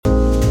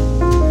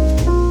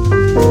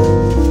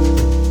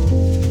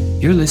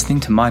You're listening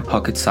to My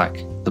Pocket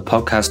Psych, the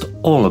podcast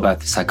all about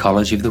the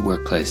psychology of the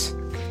workplace.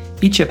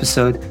 Each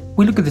episode,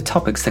 we look at the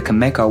topics that can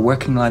make our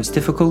working lives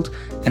difficult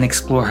and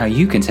explore how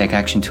you can take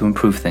action to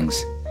improve things.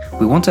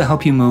 We want to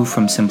help you move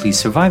from simply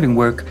surviving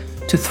work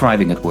to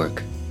thriving at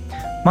work.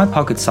 My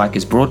Pocket Psych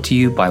is brought to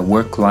you by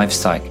Work Life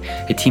Psych,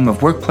 a team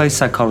of workplace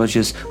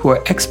psychologists who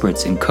are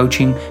experts in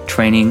coaching,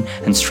 training,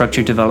 and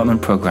structured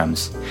development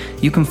programs.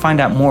 You can find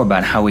out more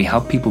about how we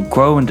help people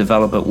grow and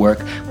develop at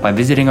work by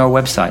visiting our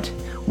website,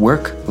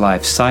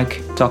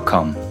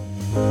 worklifepsych.com.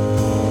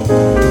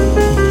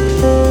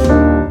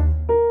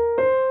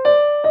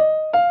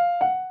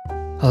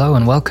 Hello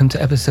and welcome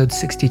to episode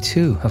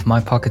 62 of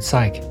My Pocket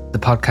Psych, the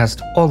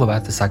podcast all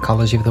about the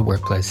psychology of the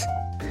workplace.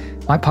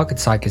 My Pocket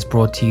Psych is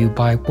brought to you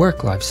by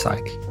Work Life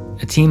Psych,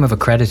 a team of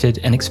accredited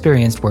and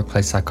experienced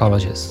workplace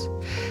psychologists.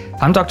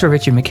 I'm Dr.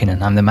 Richard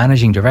McKinnon. I'm the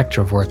Managing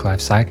Director of Work Life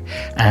Psych,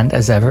 and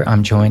as ever,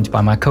 I'm joined by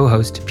my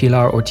co-host,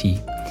 Pilar Ortiz.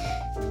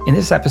 In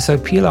this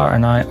episode, Pilar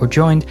and I are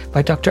joined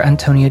by Dr.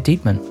 Antonia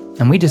Dietman,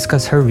 and we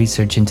discuss her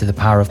research into the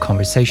power of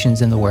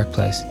conversations in the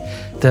workplace,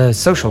 the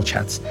social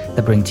chats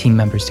that bring team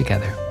members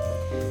together.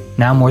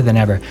 Now more than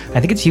ever, I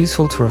think it's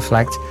useful to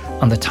reflect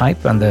on the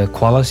type and the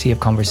quality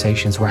of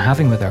conversations we're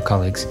having with our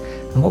colleagues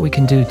and what we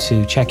can do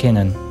to check in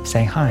and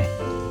say hi.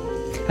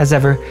 As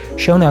ever,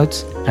 show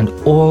notes and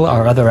all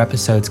our other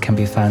episodes can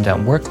be found at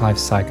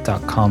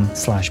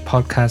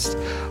worklifepsych.com/podcast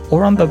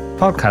or on the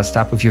podcast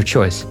app of your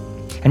choice.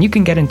 And you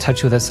can get in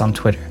touch with us on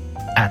Twitter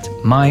at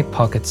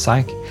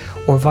MyPocketPsych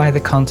or via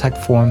the contact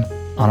form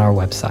on our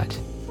website.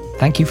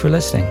 Thank you for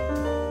listening.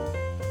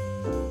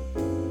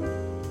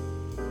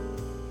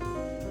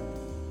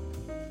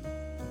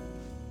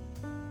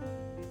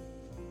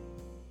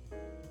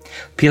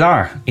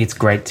 Pilar, it's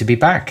great to be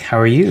back. How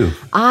are you?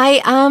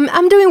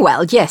 I'm doing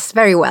well. Yes,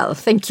 very well.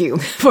 Thank you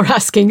for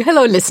asking.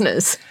 Hello,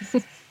 listeners.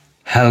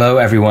 Hello,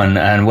 everyone,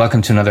 and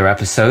welcome to another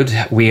episode.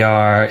 We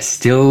are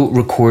still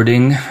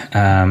recording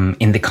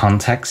in the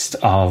context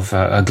of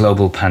a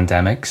global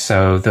pandemic.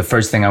 So the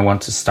first thing I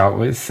want to start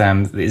with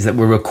is that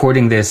we're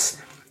recording this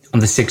on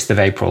the 6th of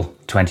April,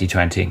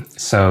 2020.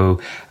 So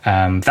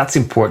that's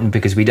important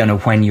because we don't know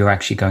when you're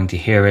actually going to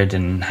hear it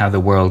and how the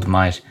world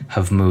might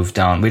have moved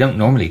on. We don't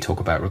normally talk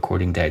about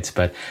recording dates,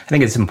 but I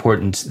think it's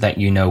important that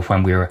you know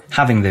when we're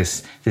having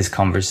this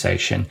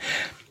conversation.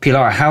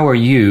 Pilar, how are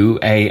you,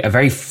 a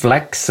very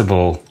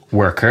flexible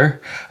worker,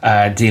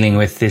 dealing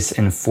with this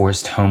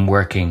enforced home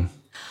working?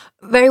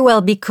 Very well,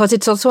 because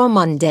it's also a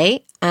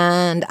Monday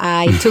and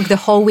I took the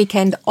whole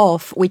weekend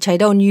off, which I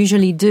don't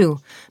usually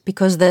do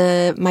because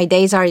my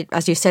days are,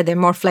 as you said, they're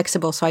more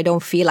flexible. So I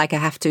don't feel like I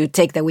have to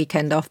take the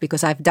weekend off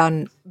because I've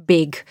done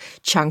big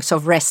chunks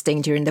of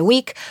resting during the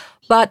week.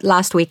 But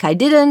last week I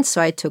didn't. So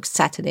I took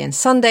Saturday and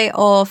Sunday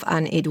off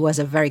and it was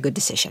a very good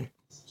decision.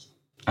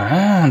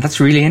 Ah, that's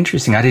really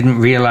interesting. I didn't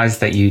realize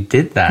that you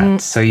did that.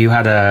 So you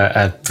had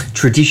a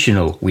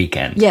traditional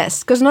weekend.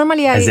 Yes, because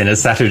normally as in a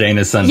Saturday and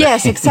a Sunday.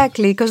 Yes,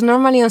 exactly. Because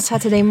normally on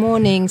Saturday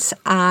mornings,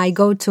 I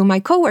go to my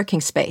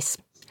co-working space.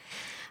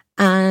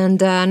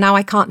 And now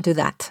I can't do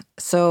that.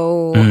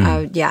 So,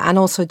 and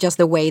also just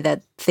the way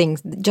the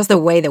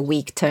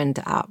week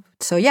turned out.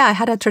 So, yeah, I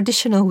had a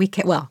traditional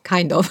weekend. Well,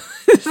 kind of.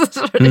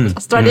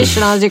 As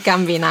traditional as you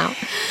can be now.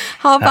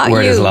 How about you? That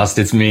word has lost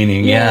its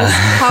meaning, yes.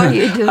 Yeah. How are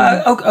you doing?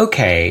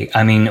 Okay.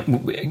 I mean,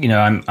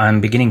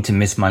 I'm beginning to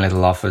miss my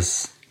little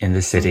office in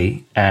the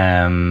city.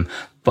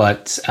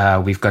 But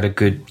we've got a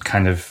good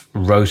kind of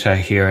rota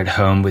here at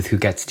home with who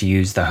gets to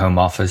use the home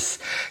office.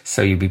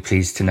 So you'll be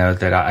pleased to know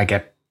that I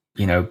get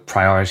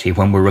priority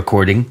when we're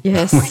recording,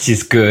 yes. Which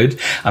is good.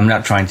 I'm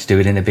not trying to do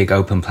it in a big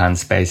open plan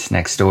space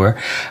next door.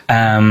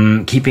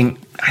 I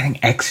think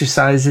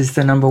exercise is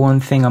the number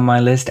one thing on my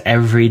list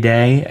every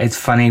day. It's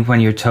funny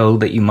when you're told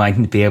that you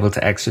mightn't be able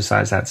to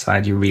exercise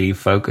outside, you really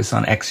focus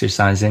on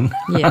exercising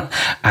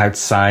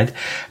outside.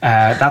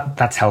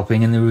 That's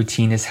helping and the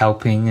routine is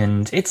helping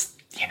and it's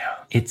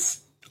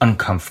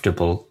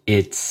uncomfortable.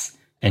 It's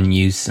a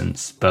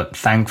nuisance, but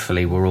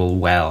thankfully we're all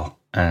well.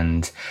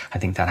 And I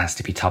think that has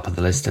to be top of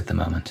the list at the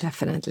moment.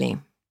 Definitely.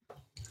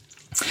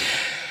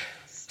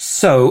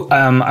 So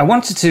I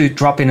wanted to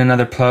drop in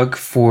another plug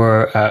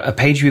for a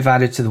page we've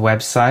added to the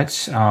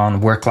website on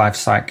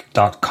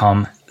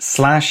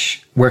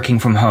worklifepsych.com/working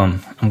from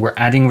home. And we're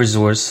adding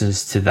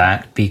resources to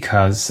that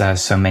because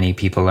so many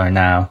people are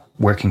now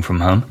working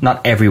from home.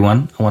 Not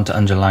everyone. I want to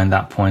underline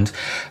that point.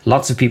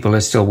 Lots of people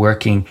are still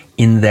working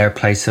in their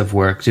place of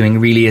work,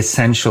 doing really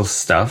essential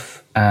stuff.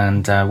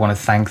 And I want to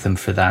thank them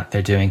for that.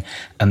 They're doing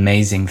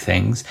amazing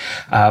things.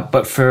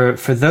 But for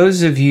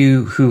those of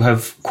you who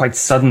have quite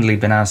suddenly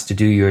been asked to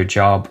do your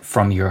job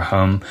from your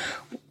home,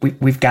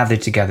 we've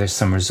gathered together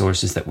some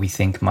resources that we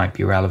think might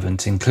be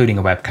relevant, including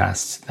a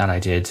webcast that I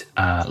did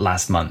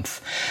last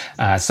month.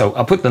 So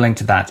I'll put the link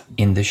to that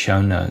in the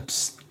show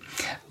notes.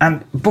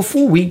 And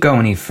before we go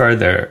any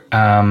further,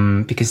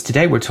 because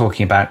today we're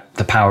talking about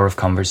the power of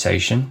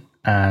conversation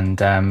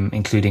and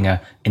including an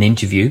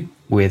interview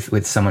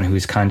with someone who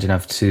was kind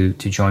enough to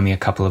join me a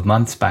couple of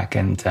months back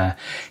and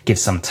give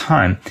some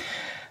time.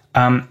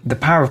 the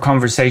power of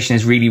conversation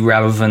is really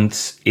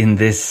relevant in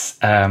this,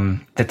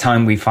 the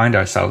time we find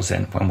ourselves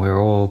in when we're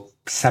all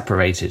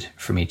separated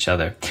from each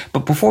other.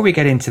 But before we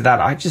get into that,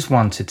 I just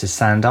wanted to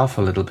sound off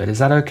a little bit. Is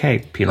that okay,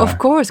 Pilar? Of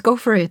course, go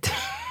for it.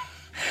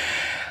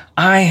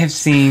 I have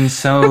seen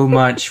so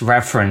much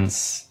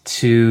reference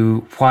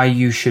to why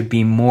you should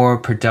be more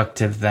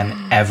productive than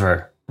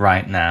ever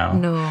right now.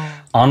 No.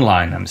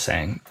 Online, I'm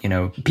saying. You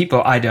know,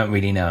 people I don't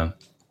really know.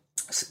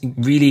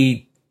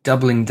 Really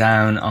doubling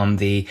down on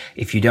the,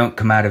 if you don't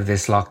come out of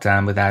this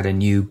lockdown without a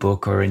new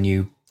book or a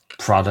new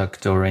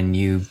product or a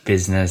new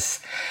business.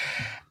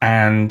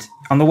 And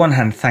on the one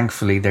hand,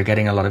 thankfully, they're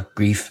getting a lot of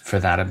grief for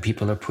that and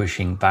people are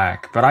pushing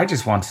back. But I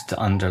just wanted to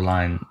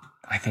underline,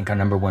 I think our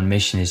number one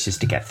mission is just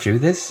to get through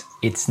this.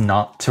 It's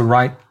not to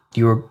write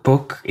your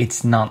book.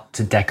 It's not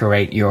to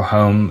decorate your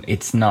home.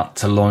 It's not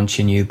to launch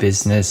a new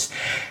business.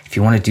 If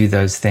you want to do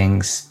those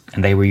things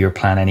and they were your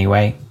plan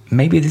anyway,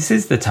 maybe this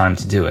is the time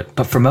to do it.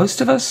 But for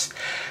most of us,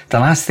 the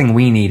last thing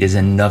we need is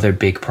another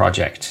big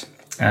project.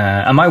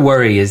 And my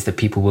worry is that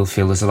people will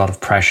feel there's a lot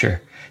of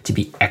pressure to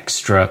be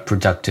extra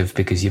productive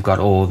because you've got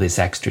all this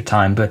extra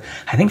time. But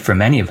I think for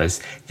many of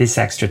us, this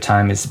extra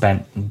time is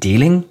spent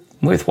dealing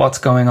with what's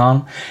going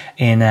on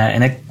in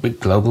a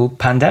global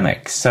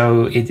pandemic.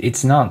 So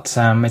it's not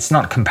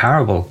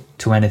comparable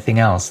to anything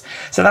else.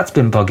 So that's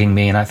been bugging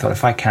me. And I thought,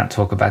 if I can't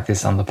talk about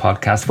this on the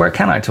podcast, where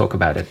can I talk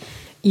about it?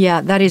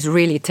 Yeah, that is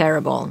really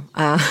terrible.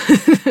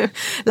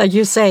 Like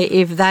you say,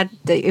 if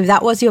that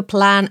was your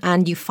plan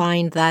and you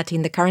find that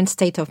in the current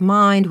state of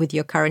mind, with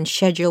your current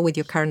schedule, with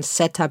your current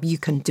setup, you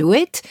can do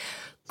it,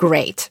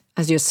 great,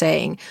 as you're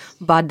saying.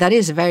 But that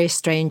is very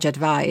strange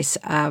advice.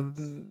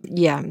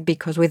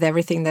 Because with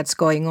everything that's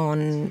going on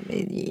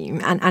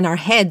and our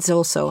heads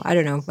also, I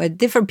don't know, but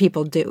different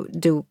people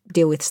do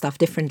deal with stuff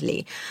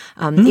differently.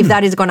 If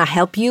that is going to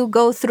help you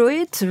go through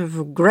it,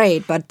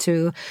 great. But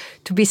to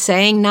be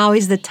saying now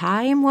is the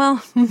time,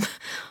 well,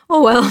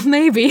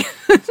 maybe.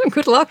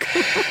 Good luck.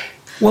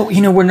 Well,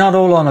 we're not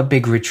all on a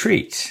big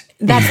retreat.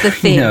 That's the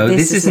thing.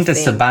 This isn't a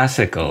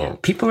sabbatical. Yeah.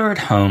 People are at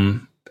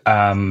home.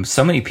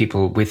 So many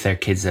people with their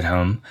kids at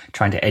home,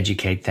 trying to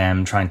educate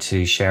them, trying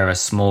to share a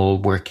small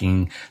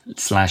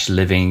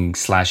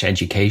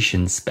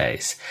working/living/education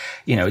space.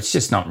 It's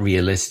just not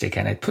realistic,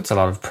 and it puts a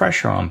lot of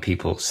pressure on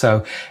people.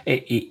 So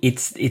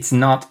it's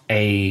not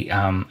a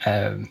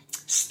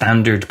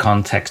standard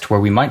context where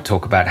we might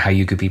talk about how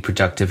you could be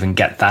productive and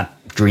get that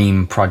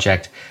dream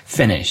project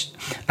finished.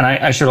 And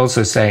I should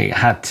also say,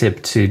 hat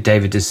tip to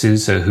David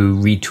D'Souza, who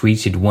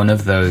retweeted one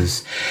of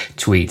those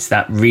tweets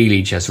that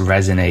really just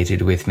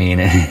resonated with me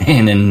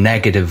in a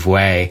negative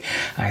way.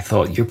 I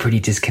thought, you're pretty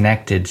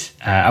disconnected.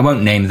 I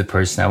won't name the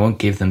person. I won't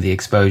give them the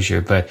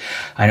exposure, but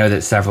I know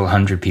that several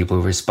hundred people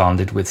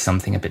responded with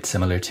something a bit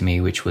similar to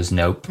me, which was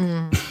nope.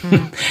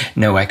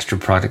 No extra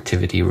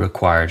productivity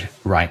required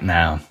right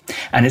now.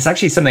 And it's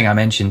actually something I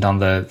mentioned on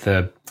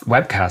the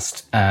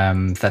webcast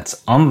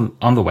that's on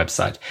the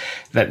website,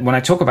 that when I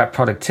talk about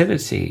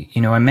productivity,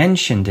 I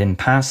mentioned in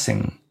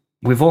passing,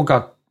 we've all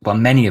got, well,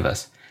 many of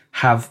us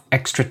have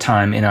extra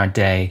time in our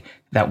day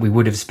that we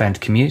would have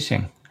spent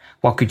commuting.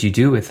 What could you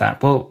do with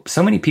that? Well,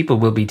 so many people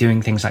will be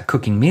doing things like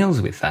cooking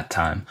meals with that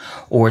time,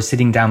 or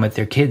sitting down with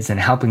their kids and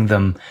helping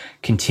them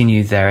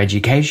continue their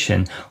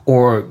education,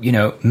 or,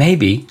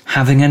 maybe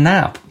having a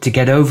nap to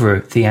get over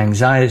the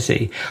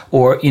anxiety,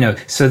 or,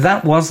 so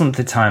that wasn't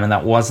the time, and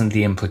that wasn't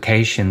the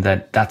implication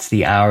that that's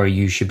the hour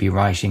you should be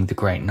writing the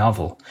great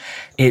novel.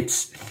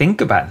 It's think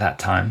about that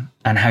time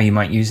and how you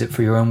might use it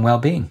for your own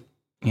well-being,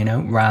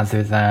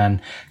 rather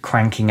than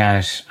cranking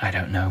out, I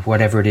don't know,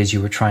 whatever it is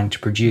you were trying to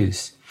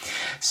produce.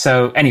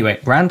 So anyway,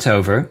 rant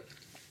over.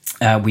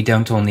 We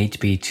don't all need to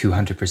be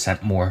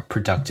 200% more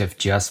productive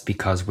just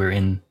because we're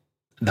in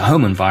the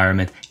home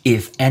environment.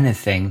 If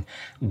anything,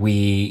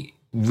 we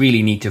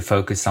really need to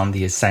focus on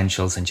the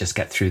essentials and just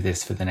get through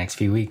this for the next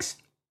few weeks.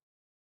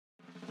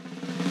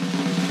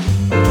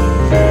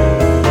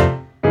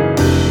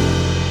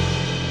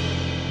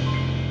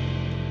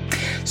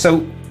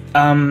 So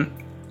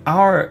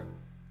our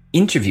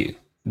interview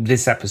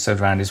this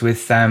episode round is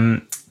with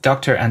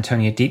Dr.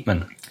 Antonia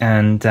Dietmann.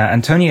 And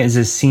Antonia is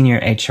a senior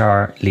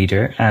HR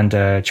leader and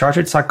a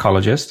chartered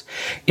psychologist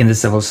in the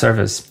civil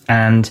service.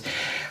 And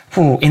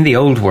in the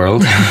old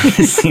world,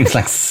 it seems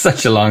like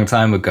such a long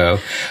time ago,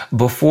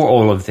 before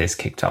all of this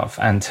kicked off,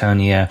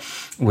 Antonia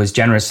was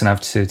generous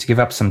enough to give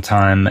up some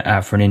time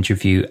for an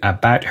interview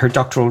about her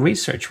doctoral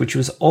research, which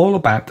was all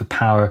about the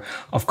power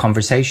of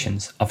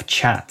conversations, of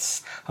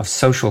chats, of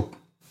social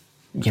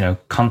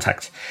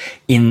contact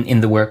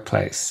in the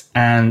workplace.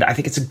 And I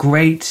think it's a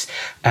great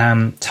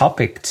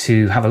topic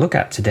to have a look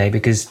at today,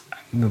 because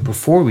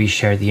before we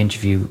share the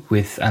interview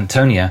with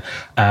Antonia,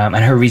 and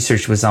her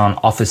research was on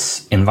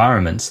office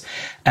environments,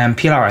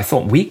 Pilar, I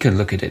thought we could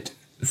look at it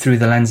through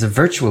the lens of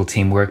virtual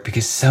teamwork,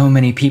 because so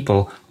many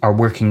people are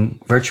working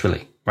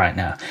virtually right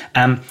now.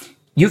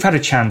 You've had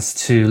a chance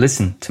to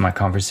listen to my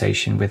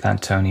conversation with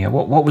Antonia.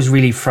 What was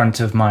really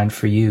front of mind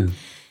for you?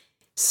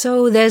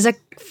 So there's a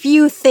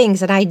few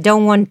things, and I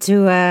don't want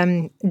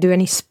to do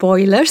any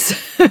spoilers,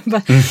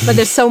 but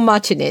there's so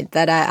much in it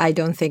that I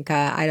don't think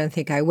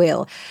I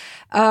will.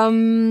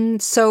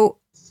 So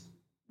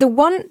the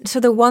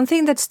one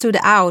thing that stood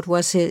out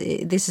was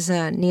this is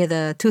near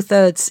the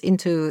 2/3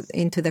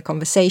 into the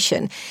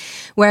conversation,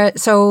 where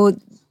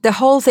the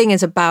whole thing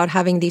is about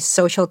having these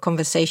social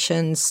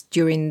conversations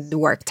during the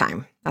work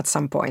time at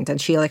some point.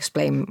 And she'll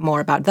explain more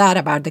about that,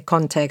 about the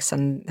context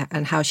and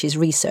how she's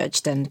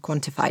researched and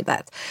quantified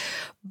that.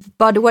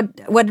 But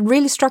what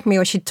really struck me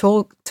was she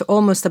talked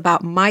almost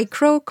about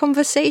micro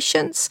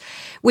conversations,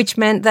 which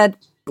meant that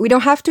we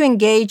don't have to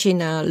engage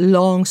in a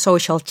long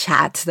social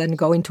chat and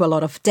go into a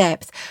lot of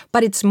depth,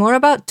 but it's more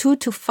about 2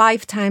 to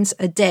 5 times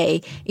a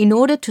day in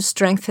order to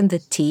strengthen the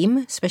team,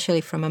 especially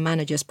from a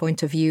manager's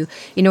point of view,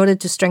 in order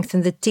to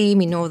strengthen the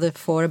team, in order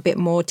for a bit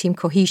more team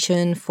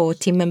cohesion, for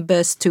team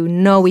members to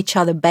know each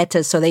other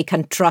better so they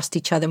can trust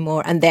each other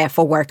more and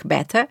therefore work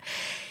better.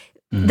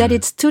 That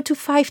it's 2 to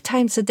 5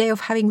 times a day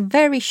of having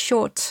very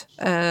short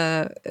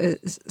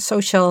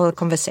social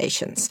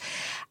conversations.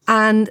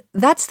 And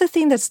that's the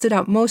thing that stood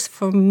out most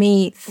for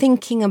me,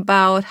 thinking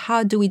about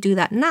how do we do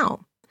that now?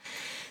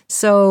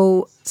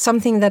 So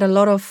something that a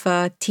lot of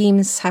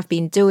teams have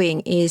been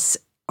doing is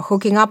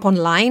hooking up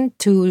online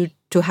to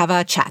have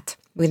a chat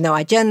with no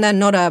agenda,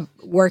 not a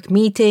work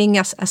meeting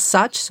as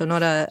such, so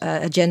not a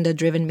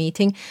agenda-driven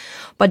meeting,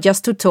 but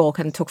just to talk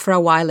for a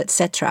while,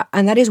 etc.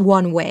 And that is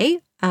one way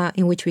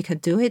in which we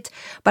could do it.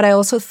 But I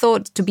also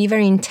thought to be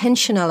very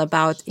intentional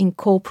about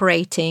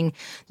incorporating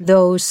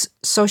those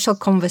social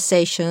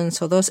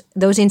conversations or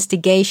those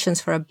instigations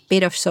for a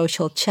bit of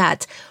social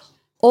chat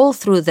all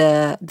through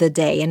the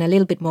day and a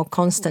little bit more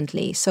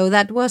constantly. So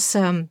that was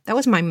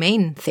my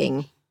main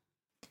thing.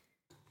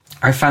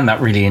 I found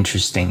that really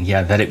interesting.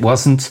 Yeah, that it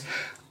wasn't,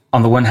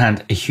 on the one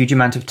hand, a huge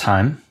amount of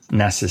time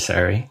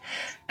necessary,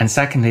 and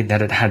secondly,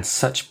 that it had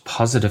such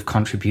positive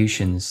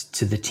contributions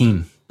to the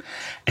team,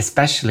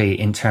 especially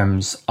in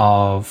terms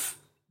of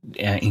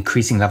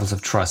increasing levels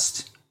of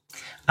trust.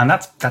 And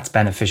that's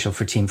beneficial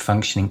for team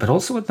functioning, but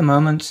also at the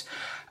moment,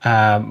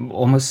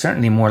 almost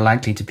certainly more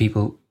likely to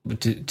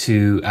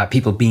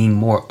people being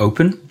more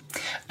open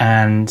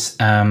and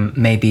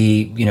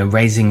maybe,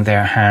 raising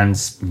their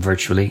hands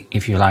virtually,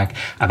 if you like,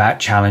 about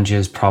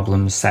challenges,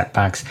 problems,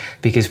 setbacks.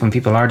 Because when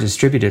people are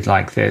distributed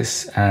like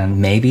this and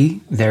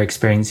maybe they're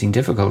experiencing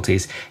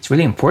difficulties, it's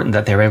really important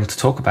that they're able to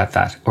talk about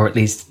that, or at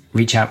least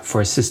reach out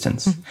for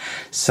assistance. Mm-hmm.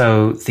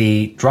 So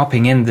the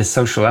dropping in the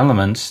social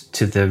element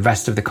to the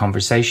rest of the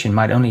conversation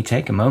might only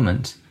take a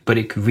moment, but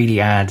it could really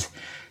add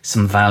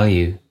some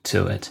value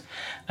to it.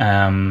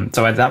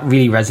 So that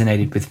really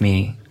resonated with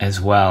me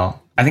as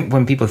well. I think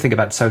when people think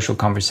about social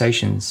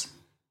conversations,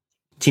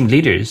 team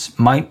leaders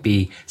might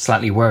be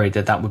slightly worried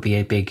that would be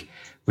a big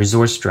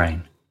resource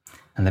drain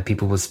and that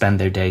people will spend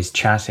their days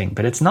chatting.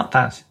 But it's not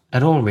that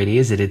at all, really,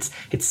 is it?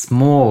 It's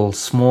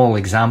small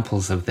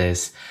examples of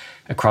this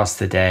across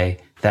the day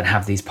that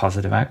have these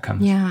positive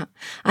outcomes. Yeah.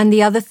 And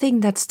the other thing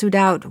that stood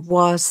out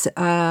was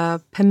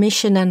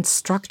permission and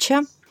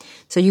structure.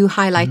 So you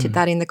highlighted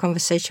that in the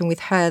conversation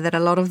with her, that a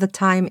lot of the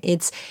time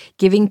it's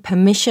giving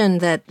permission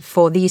that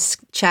for these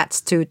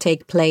chats to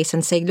take place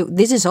and say, look,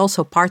 this is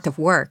also part of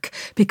work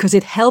because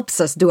it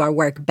helps us do our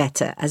work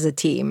better as a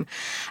team.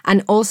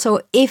 And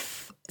also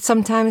if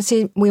sometimes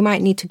we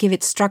might need to give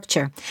it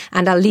structure.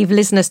 And I'll leave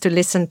listeners to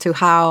listen to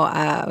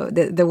how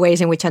the ways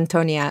in which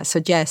Antonia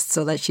suggests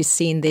so that she's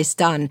seen this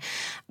done.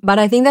 But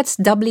I think that's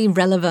doubly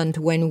relevant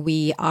when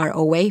we are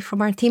away from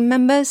our team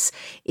members,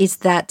 is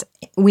that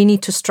we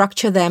need to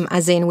structure them,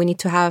 as in we need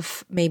to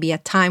have maybe a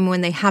time when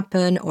they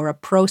happen or a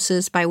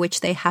process by which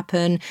they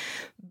happen.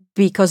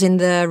 Because in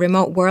the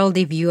remote world,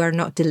 if you are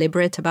not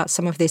deliberate about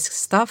some of this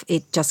stuff,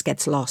 it just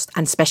gets lost.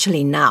 And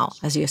especially now,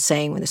 as you're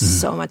saying, when there's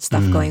so much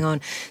stuff going on.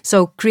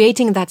 So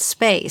creating that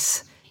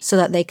space so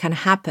that they can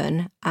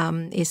happen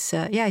is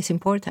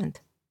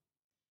important.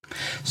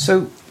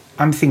 So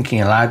I'm thinking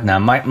aloud now.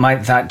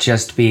 Might that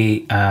just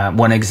be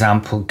one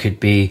example? Could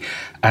be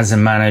as a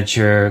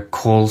manager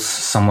calls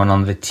someone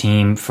on the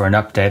team for an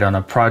update on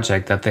a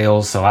project, that they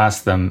also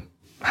ask them,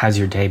 how's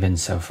your day been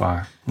so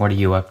far? What are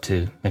you up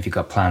to? Have you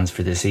got plans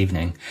for this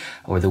evening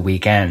or the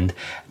weekend?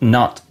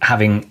 Not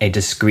having a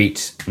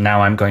discrete,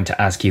 now I'm going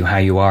to ask you how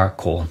you are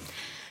call.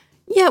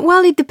 Yeah,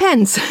 well, it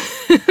depends.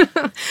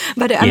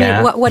 But I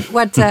mean,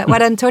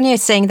 what Antonia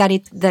is saying, that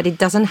it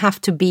doesn't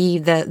have to be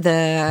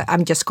the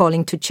I'm just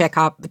calling to check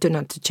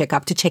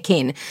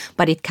in,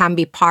 but it can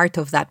be part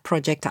of that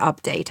project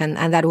update,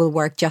 and that will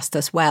work just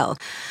as well.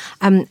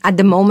 At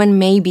the moment,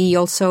 maybe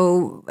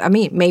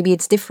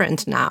it's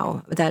different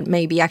now, that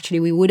maybe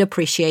actually we would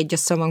appreciate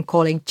just someone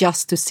calling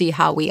just to see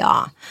how we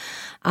are.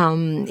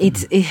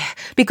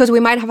 Because we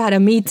might have had a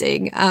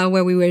meeting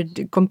where we were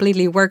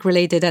completely work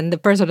related and the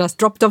person has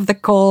dropped off the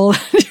call,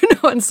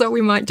 And so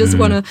we might just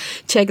want to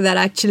check that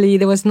actually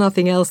there was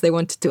nothing else they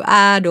wanted to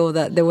add, or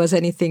that there was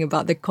anything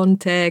about the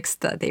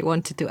context that they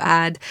wanted to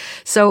add.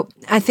 So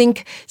I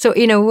think, so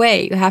in a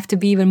way, you have to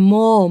be even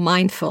more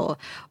mindful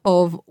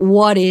of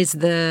what is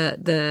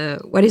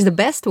the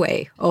best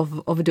way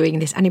of doing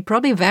this. And it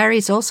probably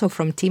varies also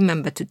from team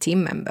member to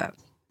team member.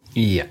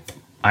 Yeah.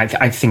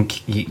 I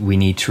think we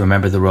need to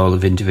remember the role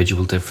of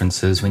individual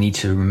differences. We need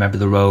to remember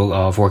the role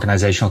of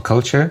organizational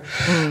culture,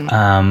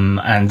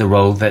 and the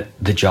role that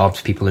the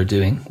jobs people are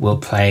doing will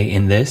play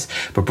in this.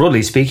 But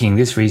broadly speaking,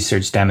 this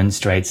research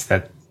demonstrates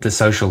that the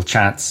social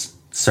chats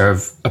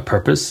serve a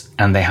purpose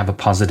and they have a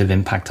positive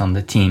impact on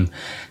the team.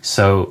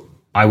 So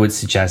I would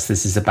suggest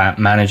this is about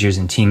managers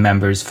and team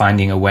members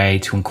finding a way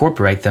to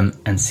incorporate them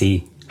and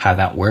see how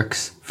that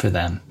works for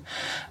them.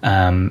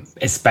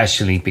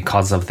 Especially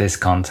because of this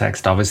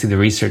context. Obviously, the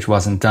research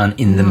wasn't done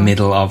in the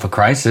middle of a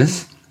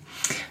crisis.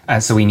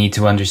 So we need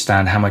to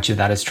understand how much of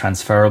that is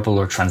transferable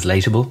or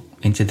translatable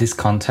into this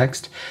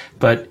context.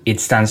 But it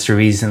stands to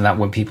reason that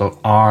when people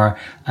are,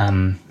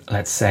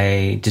 let's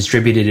say,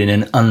 distributed in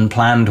an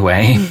unplanned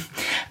way,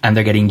 and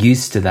they're getting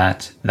used to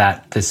that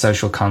the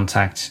social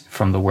contact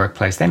from the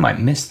workplace, they might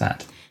miss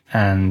that.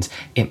 And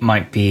it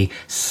might be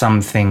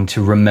something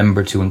to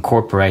remember to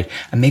incorporate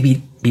and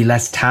maybe be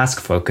less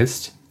task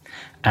focused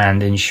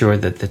and ensure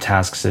that the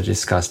tasks are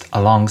discussed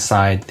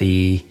alongside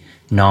the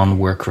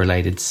non-work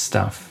related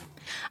stuff.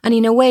 And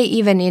in a way,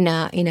 even in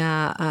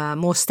a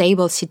more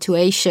stable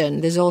situation,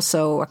 there's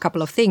also a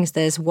couple of things.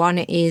 There's one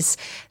is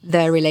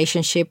the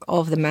relationship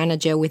of the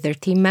manager with their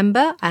team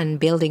member and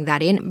building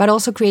that in, but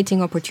also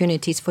creating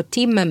opportunities for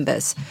team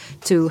members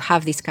to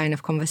have these kind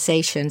of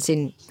conversations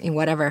in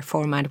whatever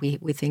format we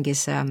think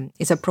is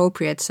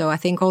appropriate. So I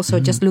think also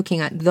just looking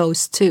at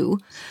those two,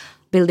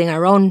 building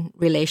our own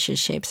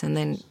relationships and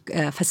then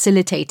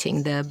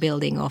facilitating the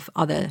building of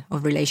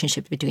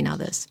relationships between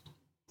others.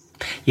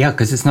 Yeah,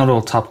 because it's not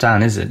all top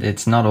down, is it?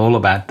 It's not all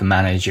about the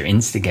manager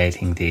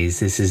instigating these.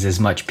 This is as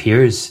much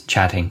peers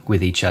chatting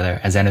with each other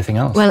as anything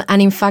else. Well,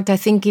 and in fact, I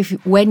think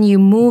when you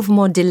move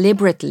more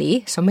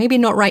deliberately, so maybe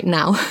not right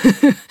now,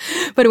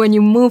 but when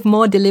you move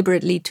more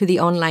deliberately to the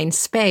online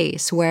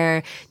space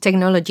where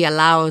technology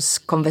allows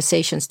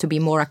conversations to be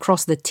more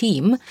across the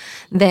team,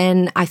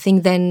 then I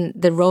think then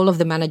the role of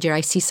the manager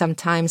I see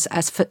sometimes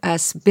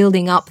as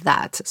building up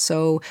that.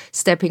 So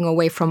stepping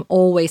away from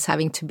always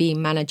having to be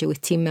manager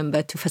with team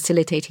member to facilitating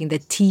the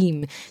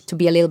team to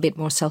be a little bit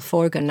more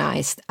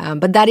self-organized.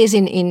 But that is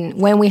in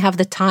when we have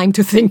the time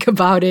to think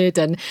about it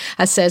and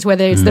assess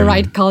whether it's the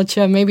right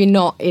culture, maybe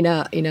not in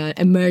a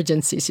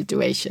emergency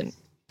situation.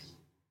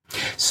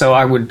 So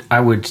I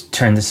would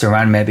turn this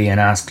around maybe and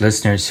ask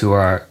listeners who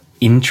are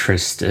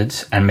interested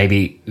and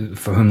maybe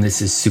for whom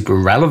this is super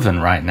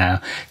relevant right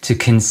now to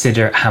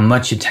consider how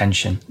much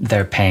attention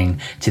they're paying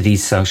to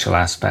these social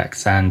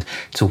aspects and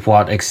to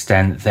what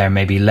extent they're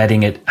maybe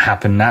letting it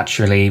happen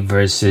naturally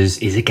versus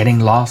is it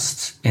getting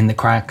lost in the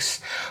cracks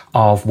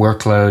of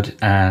workload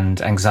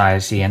and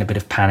anxiety and a bit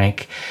of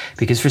panic.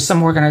 Because for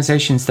some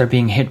organizations, they're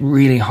being hit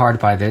really hard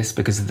by this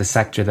because of the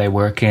sector they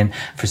work in.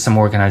 For some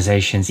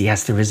organizations,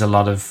 yes, there is a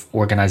lot of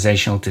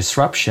organizational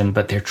disruption,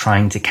 but they're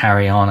trying to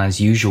carry on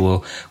as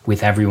usual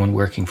with everyone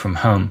working from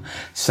home.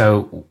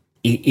 So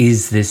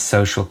is this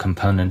social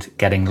component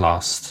getting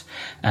lost?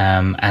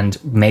 And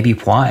maybe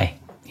why?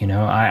 You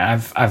know,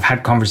 I've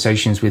had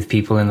conversations with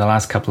people in the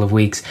last couple of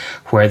weeks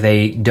where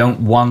they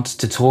don't want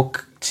to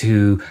talk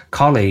to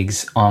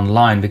colleagues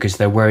online because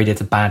they're worried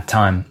it's a bad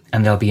time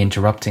and they'll be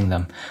interrupting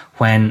them,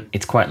 when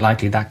it's quite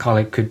likely that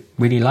colleague could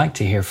really like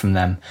to hear from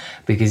them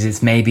because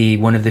it's maybe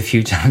one of the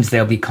few times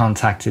they'll be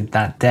contacted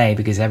that day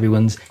because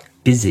everyone's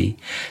busy.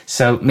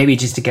 So maybe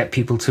just to get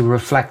people to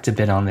reflect a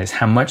bit on this,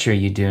 how much are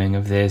you doing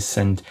of this,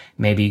 and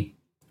maybe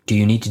do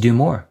you need to do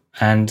more?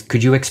 And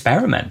could you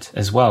experiment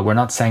as well? We're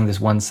not saying there's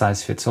one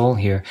size fits all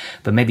here,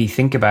 but maybe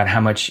think about how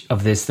much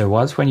of this there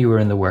was when you were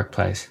in the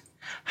workplace.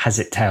 Has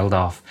it tailed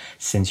off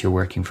since you're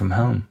working from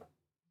home?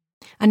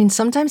 And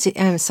sometimes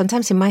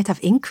it might have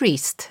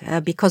increased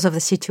because of the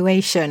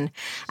situation.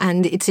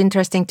 And it's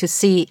interesting to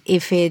see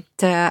if it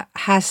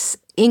has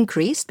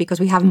increased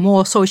because we have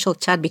more social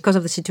chat because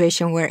of the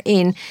situation we're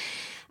in.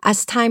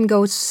 As time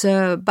goes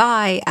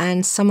by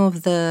and some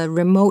of the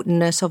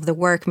remoteness of the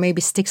work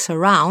maybe sticks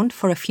around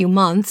for a few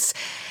months,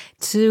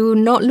 to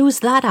not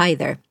lose that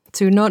either.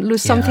 To not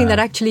lose something that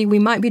actually we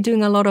might be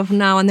doing a lot of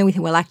now, and then we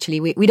think, well, actually,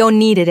 we don't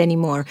need it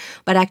anymore.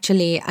 But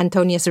actually,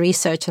 Antonia's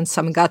research and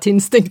some gut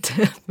instinct,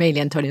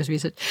 mainly Antonia's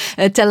research,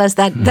 tell us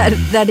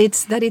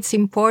that it's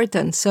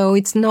important. So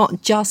it's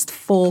not just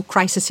for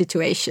crisis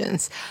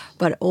situations,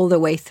 but all the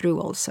way through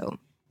also.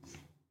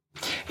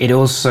 It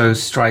also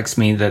strikes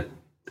me that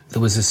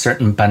there was a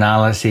certain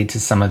banality to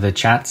some of the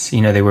chats.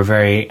 You know, they were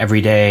very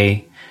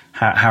everyday.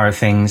 How are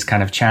things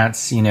kind of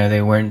chats, you know,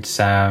 they weren't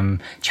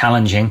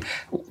challenging.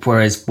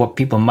 Whereas what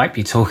people might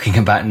be talking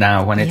about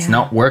now when it's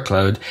not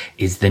workload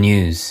is the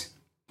news,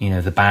 you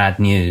know, the bad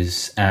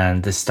news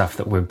and the stuff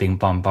that we're being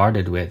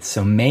bombarded with.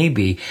 So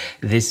maybe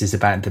this is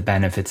about the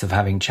benefits of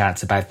having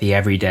chats about the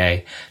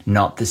everyday,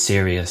 not the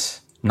serious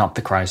not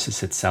the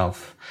crisis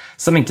itself.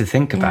 Something to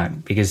think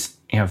about, because,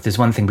 if there's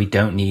one thing we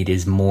don't need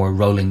is more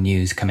rolling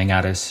news coming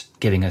at us,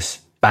 giving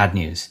us bad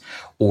news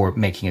or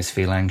making us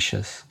feel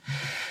anxious.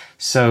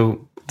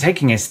 So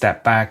taking a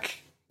step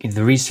back,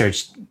 the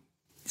research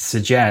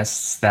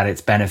suggests that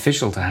it's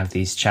beneficial to have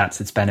these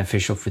chats. It's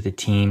beneficial for the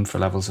team, for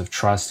levels of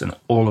trust and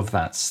all of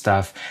that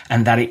stuff,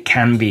 and that it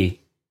can be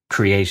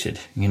created.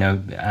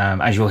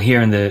 As you'll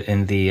hear in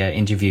the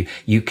interview,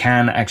 you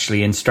can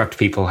actually instruct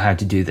people how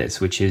to do this,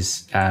 which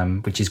is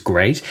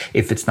great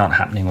if it's not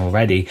happening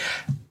already.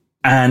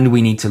 And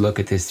we need to look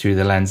at this through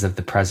the lens of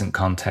the present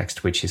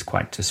context, which is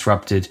quite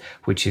disrupted,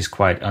 which is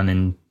quite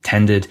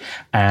unintended,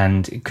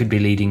 and it could be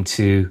leading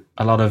to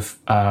a lot of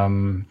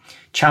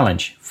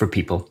challenge for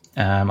people,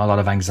 a lot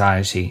of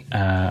anxiety,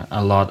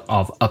 a lot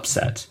of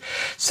upset.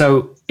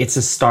 So it's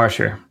a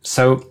starter.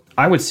 So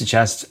I would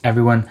suggest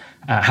everyone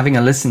having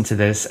a listen to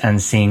this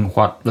and seeing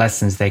what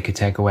lessons they could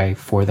take away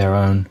for their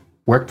own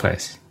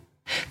workplace.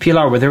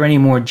 Pilar, were there any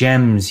more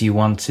gems you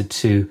wanted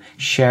to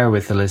share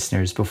with the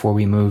listeners before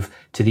we move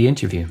to the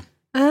interview?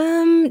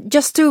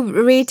 Just to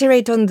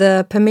reiterate on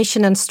the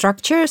permission and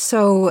structure.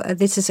 So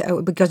this is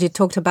because you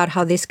talked about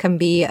how this can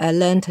be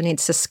learned, and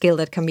it's a skill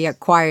that can be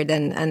acquired.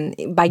 And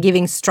by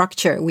giving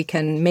structure, we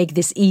can make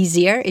this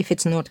easier if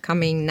it's not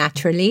coming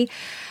naturally.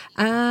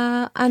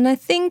 And I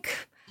think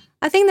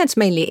that's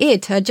mainly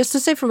it. Just to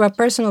say from a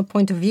personal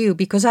point of view,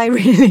 because I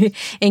really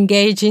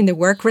engage in the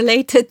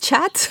work-related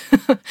chat.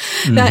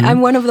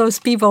 I'm one of those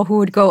people who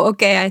would go,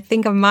 okay, I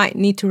think I might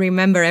need to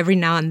remember every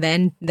now and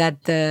then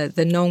that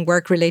the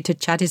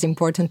non-work-related chat is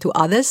important to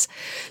others.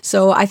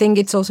 So I think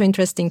it's also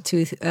interesting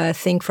to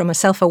think from a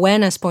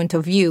self-awareness point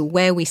of view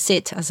where we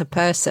sit as a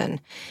person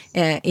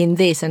in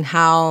this, and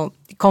how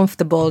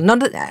comfortable.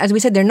 Not, as we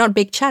said, they're not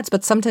big chats,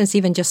 but sometimes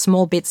even just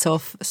small bits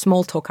of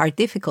small talk are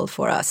difficult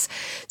for us.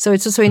 So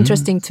it's also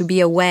interesting to be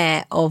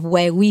aware of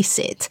where we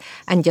sit,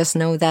 and just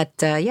know that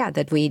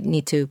that we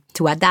need to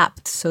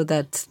adapt, so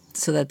that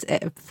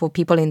for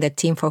people in the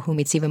team for whom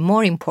it's even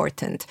more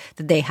important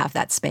that they have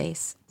that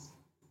space.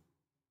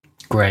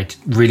 Great.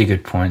 Really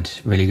good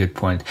point. Really good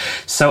point.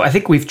 So I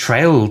think we've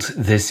trailed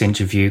this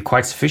interview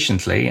quite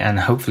sufficiently, and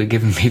hopefully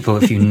given people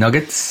a few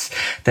nuggets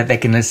that they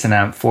can listen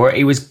out for.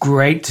 It was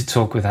great to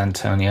talk with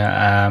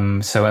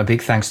Antonia. So a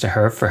big thanks to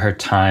her for her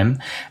time,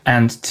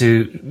 and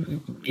to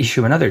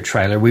issue another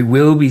trailer. We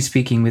will be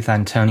speaking with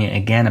Antonia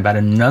again about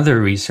another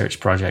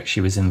research project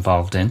she was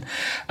involved in.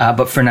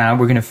 But for now,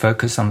 we're going to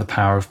focus on the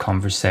power of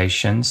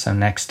conversation. So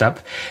next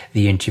up,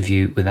 the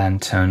interview with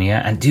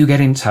Antonia. And do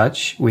get in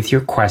touch with your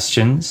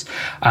questions.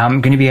 I'm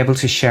going to be able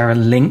to share a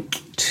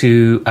link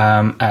to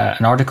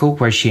an article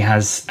where she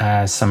has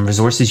some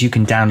resources you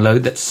can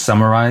download that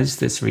summarize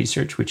this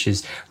research, which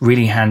is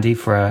really handy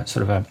for a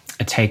sort of a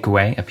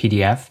takeaway, a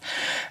PDF.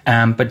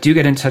 But do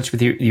get in touch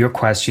with your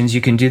questions. You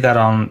can do that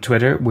on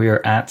Twitter.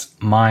 We're at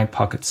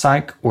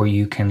MyPocketPsych, or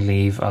you can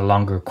leave a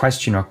longer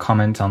question or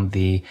comment on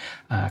the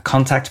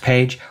contact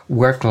page,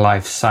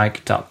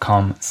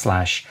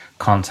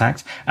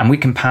 worklifepsych.com/contact. And we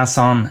can pass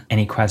on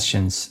any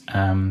questions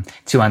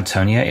to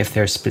Antonia if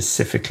they're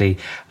specifically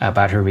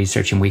about her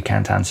research and we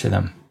can't answer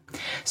them.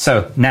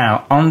 So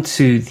now on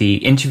to the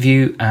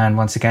interview. And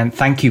once again,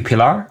 thank you,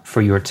 Pilar,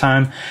 for your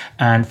time.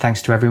 And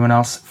thanks to everyone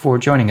else for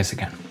joining us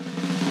again.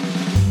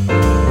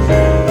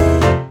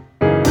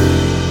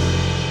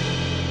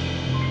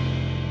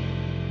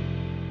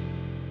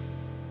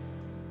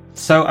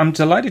 So I'm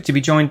delighted to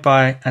be joined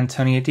by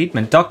Antonia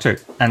Dietmann, Dr.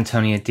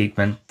 Antonia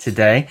Dietmann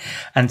today.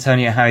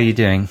 Antonia, how are you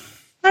doing?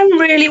 I'm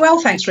really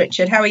well, thanks,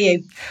 Richard. How are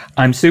you?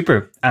 I'm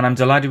super. And I'm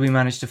delighted we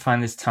managed to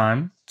find this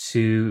time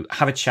to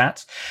have a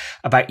chat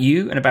about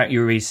you and about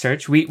your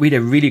research. We had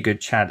a really good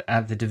chat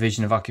at the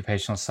Division of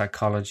Occupational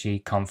Psychology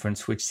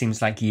conference, which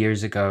seems like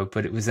years ago,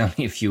 but it was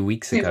only a few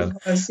weeks ago.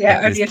 It was,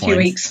 yeah, only a few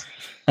weeks.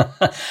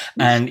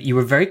 And you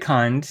were very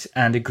kind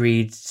and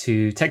agreed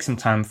to take some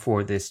time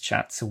for this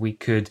chat so we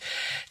could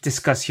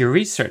discuss your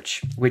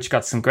research, which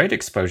got some great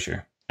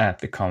exposure at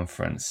the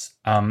conference.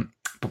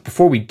 But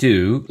before we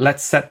do,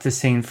 let's set the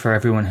scene for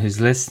everyone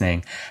who's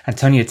listening.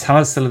 Antonia, tell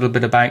us a little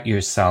bit about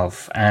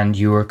yourself and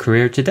your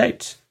career to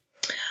date.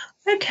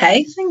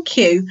 Okay, thank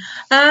you.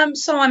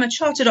 So I'm a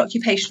chartered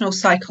occupational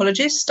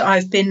psychologist.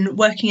 I've been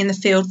working in the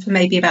field for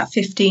maybe about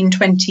 15,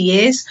 20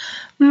 years.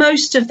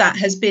 Most of that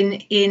has been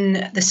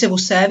in the civil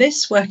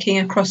service, working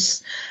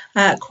across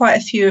quite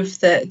a few of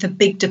the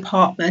big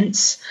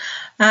departments.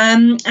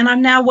 And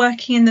I'm now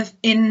working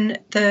in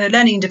the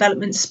learning and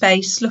development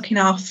space, looking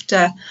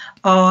after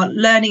our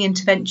learning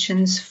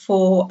interventions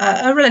for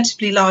a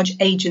relatively large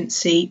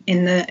agency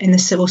in the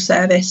civil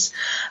service.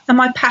 And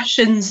my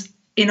passions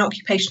in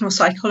occupational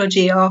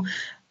psychology are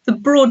the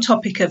broad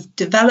topic of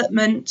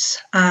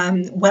development,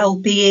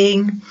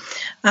 well-being,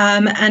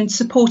 and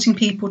supporting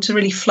people to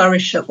really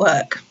flourish at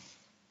work.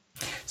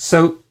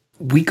 So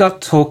we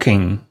got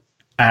talking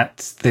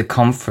at the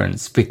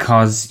conference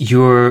because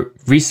your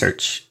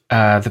research,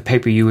 the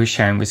paper you were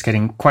sharing, was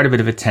getting quite a bit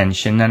of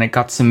attention, and it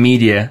got some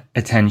media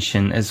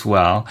attention as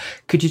well.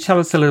 Could you tell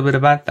us a little bit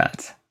about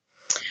that?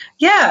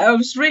 Yeah, I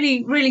was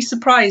really, really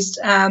surprised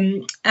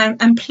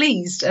and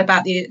pleased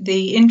about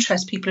the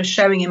interest people are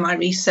showing in my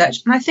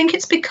research. And I think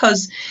it's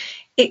because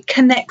it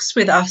connects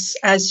with us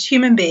as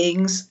human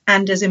beings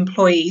and as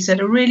employees at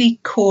a really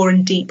core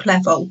and deep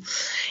level.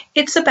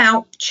 It's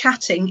about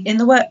chatting in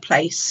the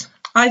workplace.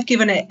 I've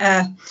given it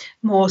a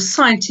more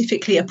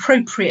scientifically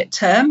appropriate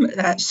term,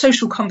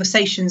 social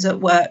conversations at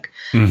work.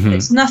 Mm-hmm.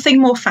 It's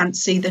nothing more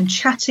fancy than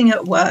chatting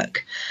at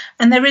work.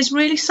 And there is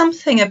really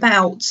something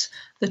about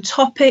the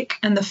topic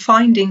and the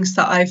findings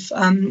that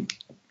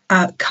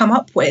I've come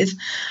up with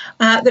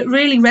that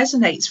really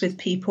resonates with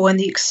people and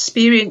the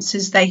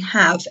experiences they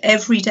have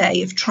every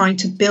day of trying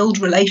to build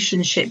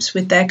relationships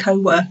with their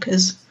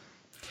co-workers.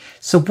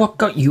 So what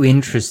got you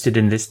interested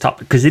in this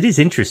topic? Because it is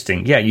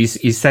interesting. Yeah, you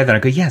say that. I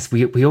go, yes,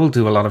 we all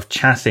do a lot of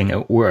chatting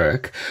at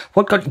work.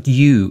 What got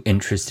you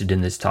interested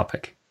in this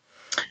topic?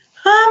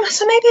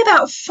 So maybe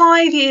about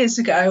 5 years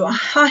ago,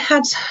 I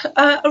had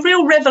a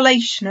real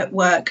revelation at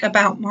work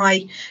about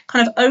my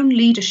kind of own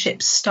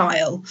leadership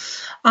style.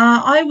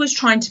 I was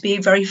trying to be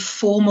a very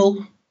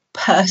formal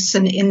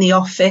person in the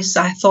office.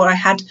 I thought I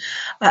had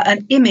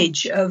an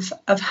image of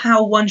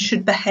how one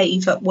should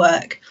behave at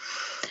work.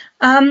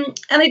 And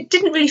it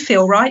didn't really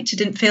feel right. It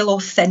didn't feel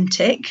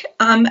authentic.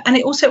 And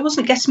it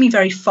wasn't getting me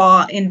very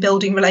far in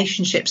building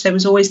relationships. There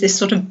was always this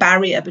sort of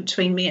barrier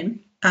between me and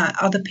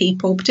other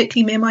people,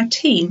 particularly me and my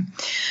team.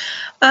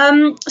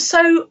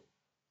 So,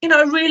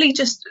 I really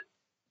just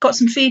got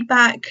some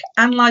feedback,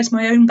 analysed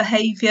my own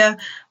behaviour,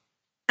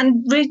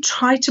 and really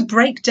tried to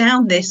break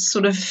down this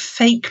sort of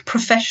fake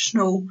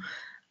professional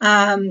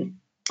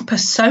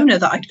persona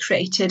that I'd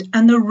created.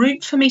 And the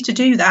route for me to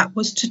do that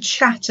was to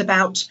chat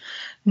about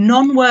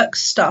non-work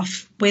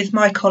stuff with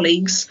my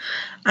colleagues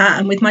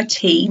and with my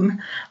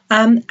team.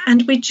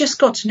 And we just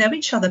got to know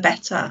each other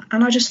better.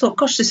 And I just thought,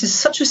 gosh, this is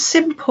such a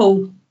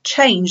simple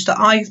change that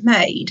I've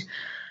made.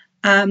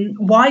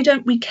 Why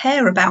don't we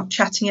care about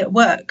chatting at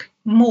work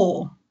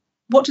more?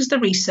 What does the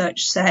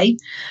research say?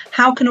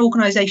 How can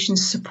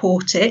organisations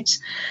support it?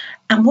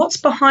 And what's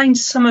behind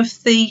some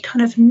of the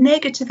kind of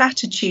negative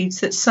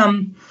attitudes that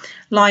some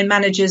line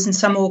managers and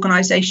some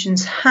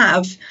organisations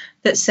have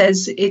that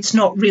says it's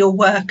not real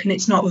work and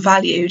it's not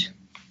valued?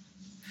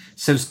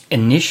 So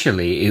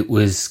initially it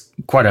was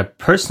quite a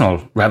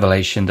personal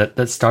revelation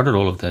that started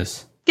all of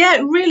this. Yeah,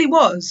 it really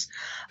was.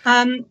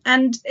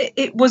 And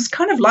it was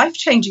kind of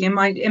life-changing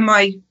in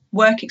my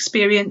work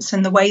experience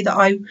and the way that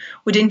I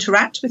would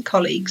interact with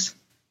colleagues.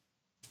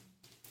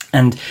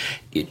 And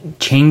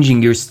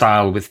changing your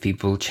style with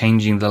people,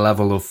 changing the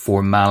level of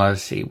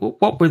formality.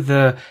 What were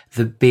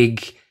the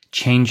big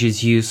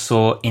changes you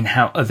saw in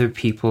how other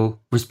people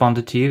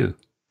responded to you?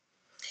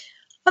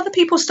 Other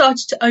people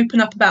started to open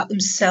up about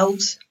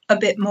themselves a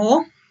bit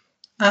more.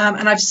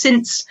 And I've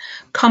since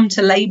come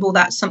to label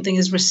that something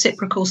as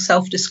reciprocal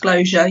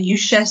self-disclosure. You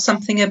share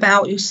something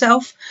about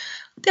yourself,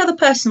 the other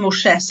person will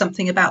share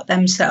something about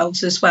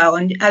themselves as well.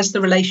 And as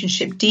the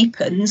relationship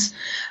deepens,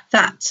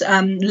 that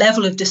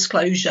level of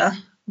disclosure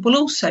will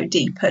also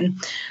deepen.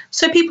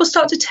 So people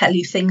start to tell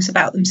you things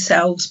about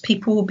themselves.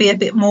 People will be a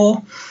bit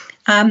more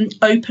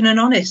open and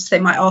honest. They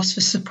might ask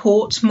for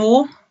support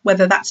more,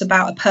 whether that's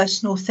about a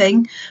personal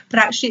thing, but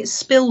actually it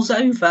spills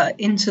over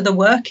into the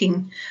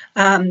working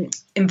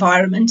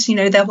environment.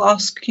 They'll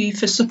ask you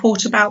for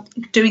support about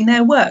doing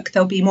their work.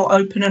 They'll be more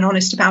open and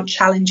honest about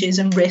challenges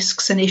and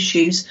risks and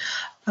issues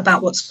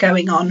about what's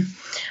going on.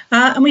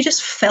 And we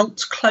just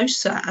felt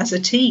closer as a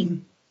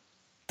team.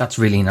 That's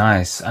really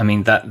nice. I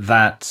mean,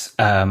 that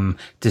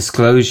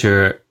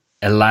disclosure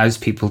allows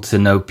people to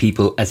know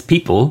people, as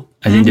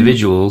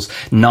individuals,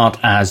 not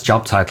as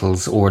job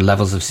titles or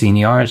levels of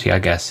seniority, I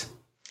guess.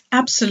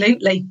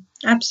 Absolutely.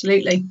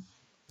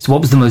 So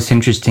what was the most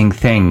interesting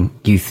thing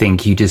you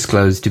think you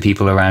disclosed to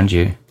people around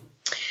you?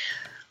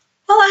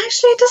 Well,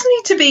 actually, it doesn't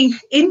need to be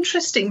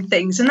interesting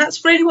things. And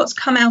that's really what's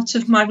come out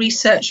of my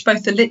research,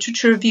 both the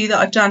literature review that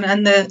I've done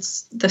and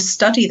the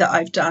study that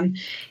I've done,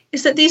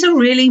 is that these are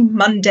really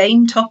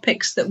mundane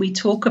topics that we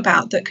talk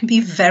about that can be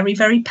very,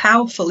 very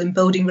powerful in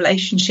building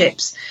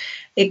relationships.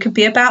 It could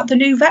be about the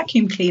new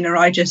vacuum cleaner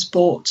I just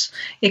bought.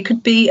 It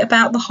could be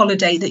about the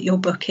holiday that you're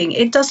booking.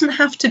 It doesn't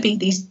have to be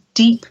these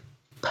deep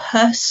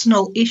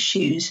personal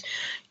issues.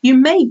 You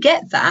may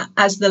get that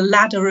as the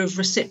ladder of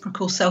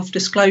reciprocal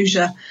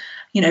self-disclosure,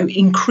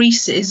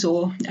 increases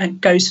or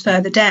goes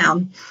further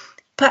down.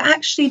 But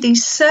actually,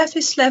 these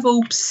surface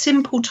level,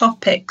 simple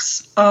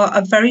topics are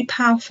a very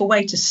powerful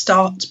way to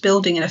start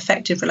building an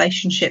effective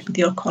relationship with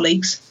your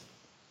colleagues.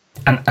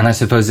 And I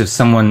suppose if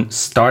someone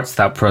starts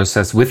that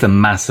process with a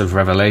massive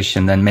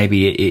revelation, then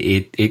maybe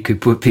it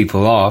could put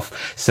people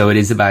off. So it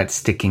is about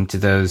sticking to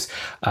those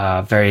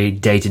very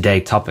day-to-day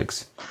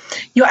topics.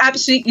 You're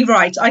absolutely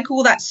right. I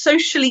call that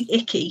socially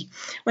icky.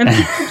 When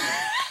people,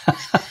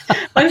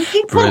 when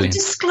people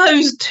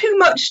disclose too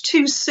much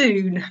too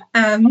soon.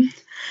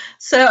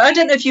 So I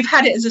don't know if you've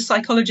had it as a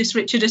psychologist,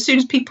 Richard. As soon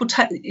as people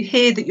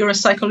hear that you're a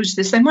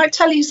psychologist, they might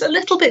tell you a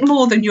little bit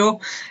more than you're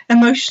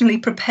emotionally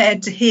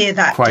prepared to hear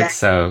that Quite day.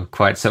 so.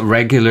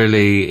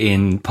 Regularly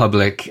in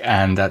public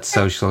and at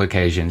social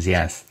occasions,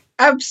 yes.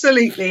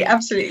 Absolutely.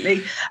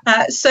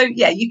 So,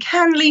 you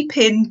can leap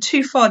in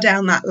too far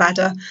down that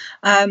ladder.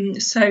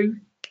 So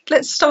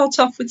let's start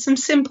off with some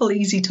simple,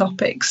 easy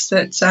topics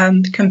that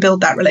can build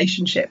that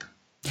relationship.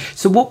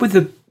 So what were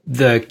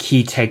the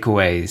key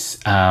takeaways,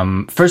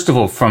 first of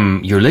all,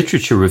 from your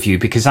literature review?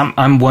 Because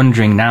I'm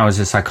wondering now, as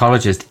a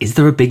psychologist, is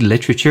there a big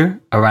literature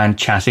around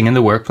chatting in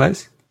the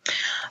workplace?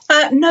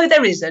 No,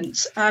 there isn't.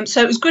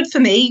 So it was good for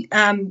me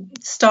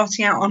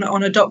starting out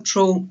on a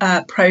doctoral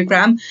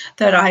program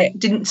that I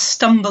didn't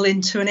stumble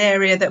into an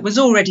area that was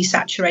already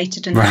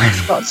saturated and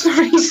right. Lots of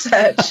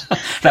research.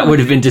 That would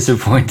have been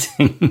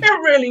disappointing.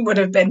 It really would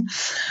have been.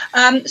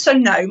 So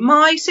no,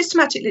 my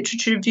systematic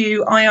literature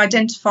review, I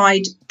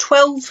identified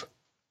 12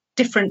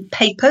 different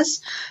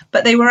papers,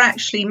 but they were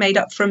actually made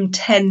up from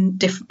 10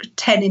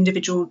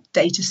 individual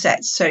data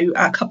sets. So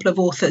a couple of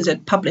authors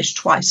had published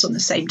twice on the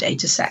same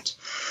data set.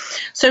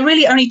 So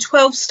really only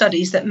 12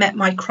 studies that met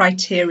my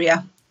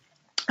criteria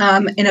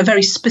in a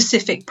very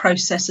specific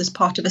process as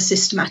part of a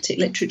systematic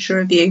literature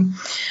review.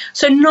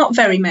 So not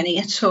very many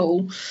at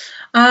all.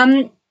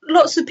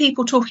 Lots of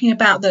people talking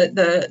about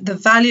the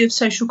value of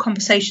social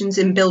conversations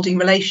in building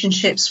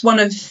relationships. One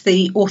of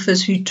the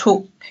authors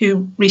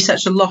who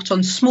researched a lot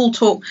on small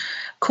talk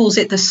calls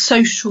it the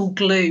social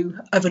glue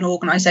of an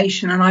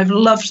organisation, and I've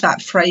loved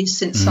that phrase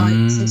since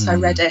I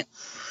read it.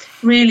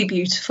 Really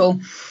beautiful.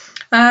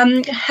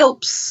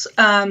 Helps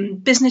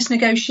business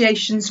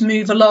negotiations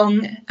move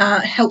along,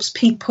 helps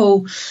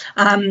people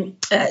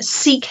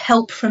seek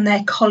help from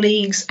their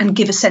colleagues and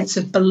give a sense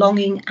of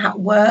belonging at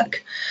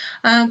work.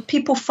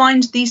 People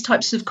find these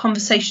types of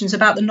conversations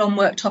about the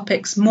non-work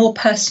topics more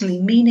personally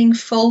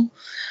meaningful.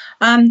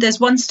 There's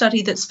one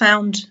study that's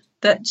found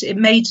that it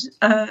made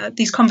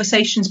these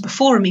conversations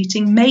before a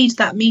meeting made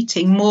that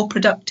meeting more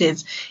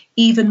productive,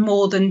 even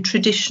more than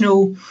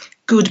traditional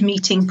good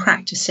meeting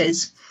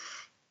practices.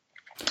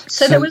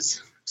 So there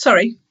was,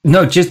 sorry.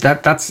 No, just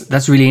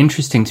that's really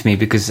interesting to me,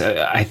 because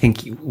I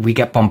think we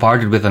get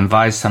bombarded with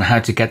advice on how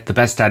to get the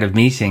best out of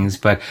meetings,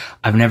 but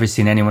I've never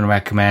seen anyone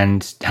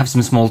recommend have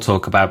some small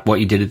talk about what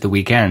you did at the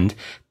weekend.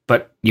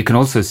 But you can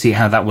also see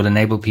how that will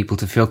enable people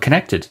to feel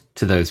connected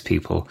to those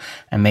people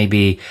and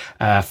maybe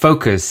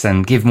focus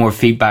and give more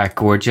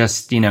feedback, or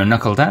just,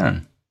 knuckle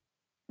down.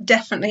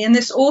 Definitely. And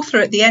this author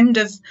at the end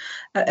of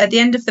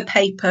the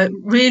paper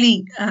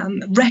really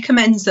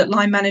recommends that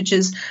line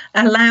managers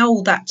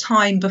allow that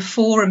time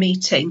before a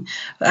meeting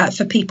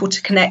for people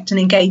to connect and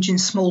engage in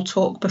small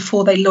talk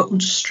before they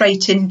launch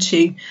straight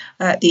into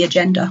the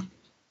agenda.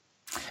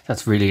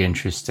 That's really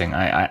interesting.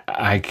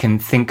 I can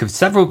think of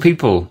several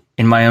people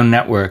in my own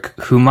network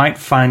who might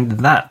find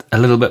that a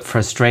little bit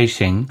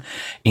frustrating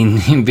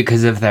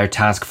because of their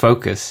task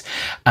focus.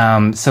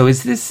 So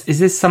is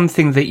this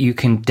something that you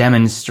can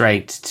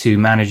demonstrate to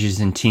managers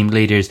and team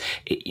leaders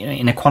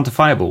in a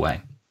quantifiable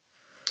way?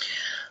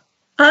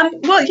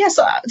 Well, yes.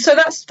 So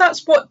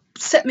that's what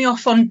set me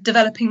off on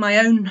developing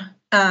my own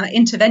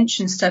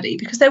intervention study,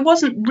 because there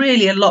wasn't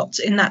really a lot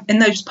in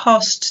those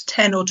past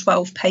 10 or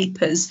 12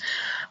 papers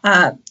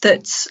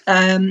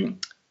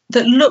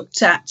that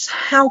looked at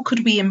how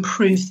could we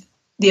improve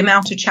the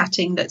amount of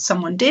chatting that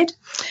someone did,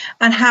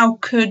 and how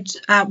could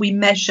we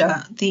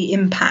measure the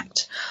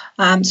impact.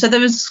 So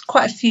there was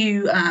quite a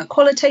few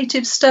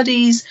qualitative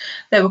studies.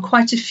 There were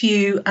quite a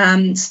few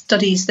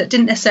studies that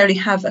didn't necessarily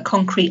have a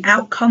concrete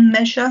outcome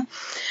measure.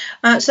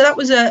 So that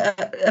was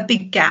a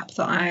big gap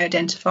that I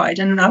identified,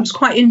 and I was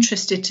quite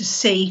interested to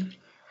see,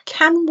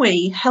 can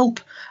we help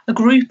a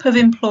group of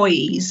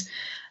employees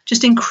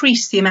just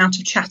increase the amount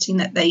of chatting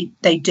that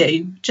they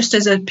do, just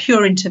as a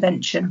pure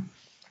intervention.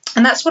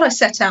 And that's what I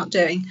set out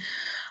doing.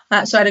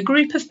 So I had a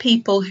group of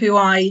people who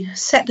I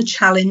set the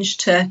challenge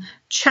to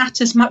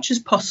chat as much as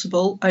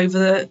possible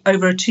over a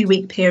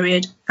 2-week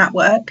period at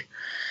work.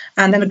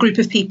 And then a group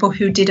of people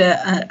who did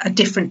a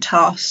different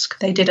task.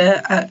 They did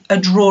a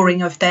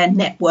drawing of their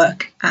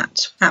network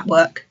at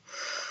work.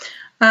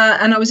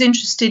 And I was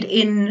interested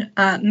in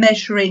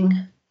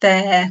measuring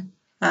their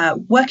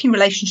working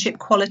relationship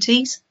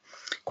quality,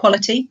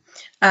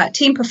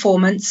 team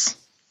performance,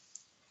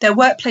 their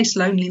workplace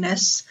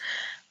loneliness,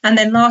 and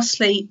then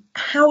lastly,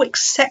 how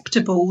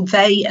acceptable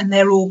they and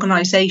their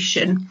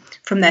organisation,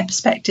 from their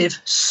perspective,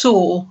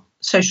 saw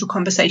social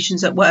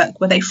conversations at work.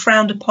 Were they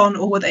frowned upon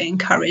or were they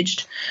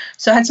encouraged?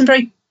 So I had some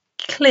very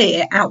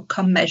clear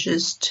outcome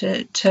measures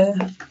to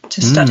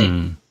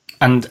study.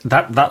 And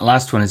that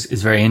last one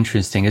is very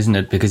interesting, isn't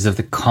it? Because of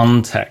the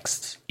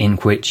context in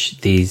which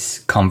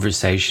these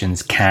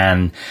conversations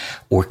can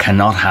or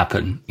cannot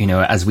happen.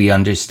 As we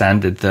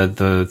understand it,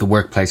 the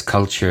workplace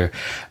culture,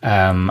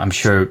 I'm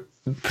sure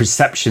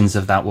perceptions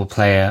of that will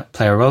play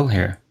a role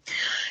here.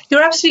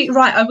 You're absolutely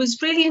right. I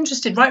was really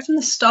interested right from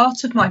the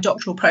start of my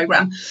doctoral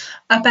programme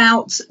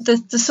about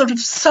the sort of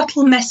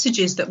subtle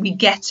messages that we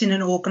get in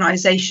an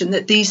organisation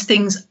that these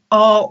things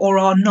are or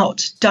are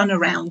not done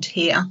around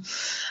here.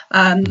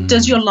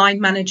 Does your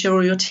line manager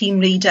or your team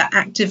leader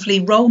actively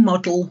role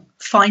model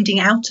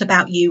finding out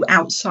about you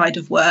outside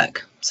of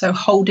work? So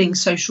holding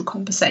social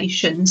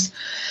conversations.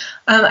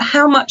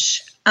 How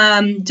much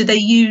do they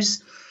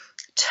use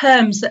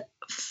terms that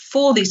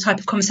for these type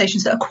of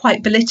conversations that are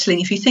quite belittling?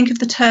 If you think of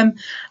the term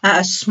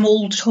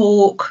small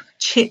talk,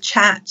 chit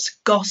chat,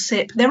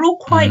 gossip, they're all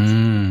quite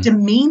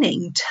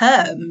demeaning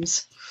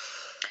terms.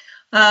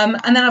 And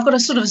then I've got a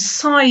sort of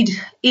side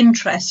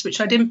interest,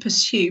 which I didn't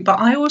pursue, but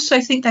I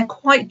also think they're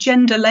quite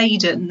gender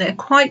laden. They're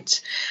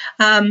quite,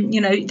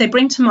 they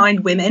bring to mind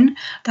women,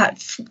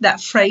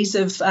 that phrase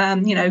of,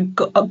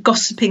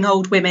 gossiping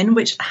old women,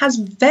 which has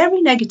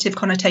very negative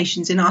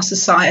connotations in our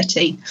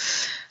society.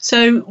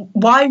 So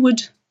why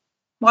would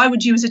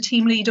you as a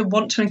team leader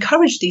want to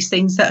encourage these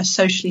things that are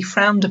socially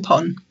frowned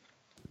upon?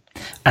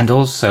 And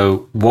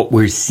also what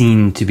we're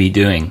seen to be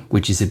doing,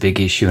 which is a big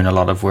issue in a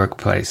lot of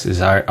workplaces.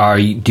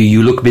 Do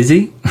you look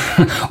busy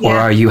or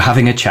are you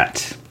having a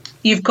chat?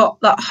 You've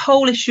got that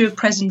whole issue of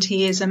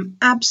presenteeism,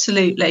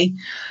 absolutely.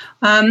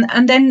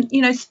 And then,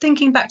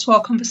 thinking back to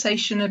our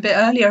conversation a bit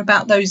earlier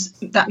about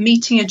that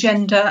meeting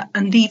agenda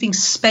and leaving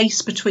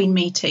space between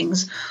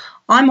meetings.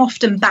 I'm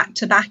often back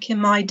to back in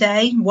my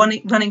day,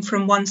 running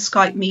from one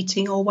Skype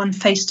meeting or one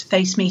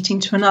face-to-face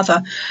meeting to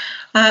another.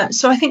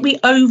 So I think we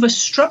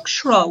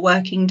overstructure our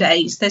working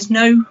days. There's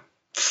no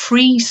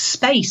free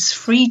space,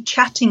 free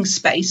chatting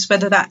space,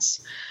 whether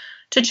that's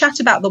to chat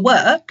about the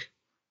work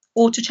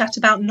or to chat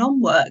about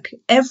non-work.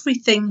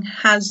 Everything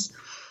has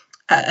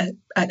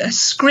a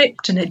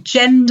script, an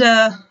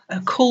agenda, a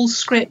call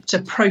script, a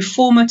pro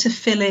forma to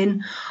fill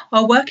in.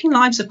 Our working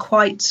lives are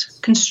quite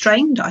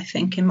constrained, I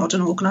think, in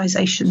modern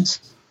organisations.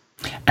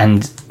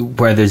 And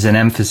where there's an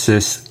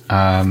emphasis,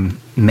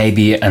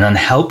 maybe an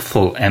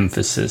unhelpful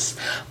emphasis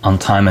on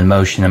time and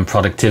motion and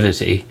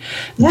productivity,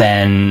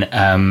 then,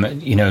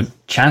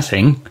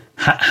 chatting,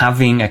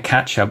 having a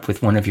catch up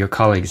with one of your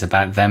colleagues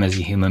about them as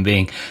a human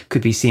being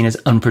could be seen as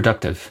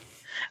unproductive.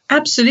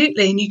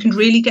 Absolutely. And you can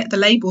really get the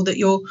label that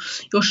you're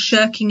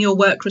shirking your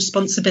work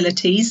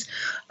responsibilities.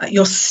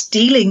 You're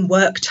stealing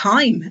work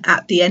time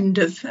at the end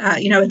of,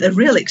 the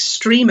real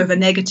extreme of a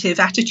negative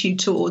attitude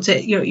towards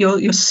it.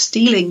 You're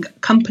stealing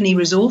company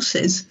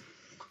resources.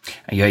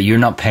 Yeah, you're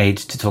not paid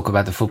to talk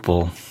about the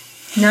football.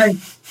 No,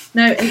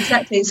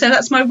 exactly. So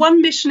that's my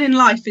one mission in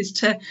life, is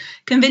to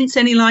convince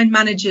any line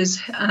managers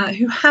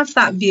who have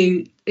that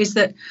view, is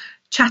that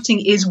chatting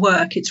is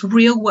work. It's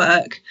real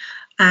work.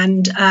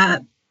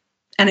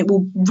 And it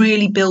will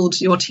really build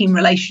your team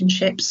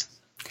relationships.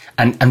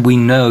 And we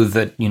know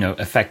that,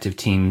 effective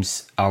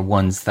teams are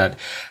ones that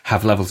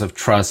have levels of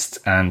trust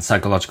and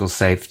psychological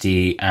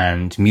safety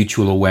and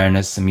mutual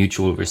awareness and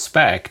mutual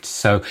respect.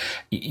 So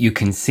you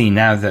can see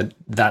now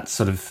that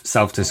sort of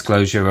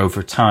self-disclosure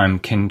over time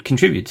can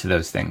contribute to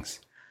those things.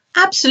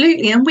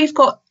 Absolutely. And we've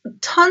got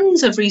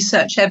tons of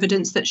research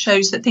evidence that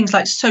shows that things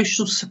like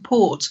social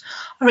support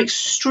are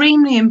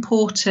extremely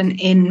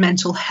important in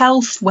mental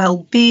health,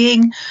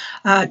 well-being,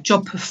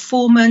 job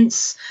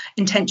performance,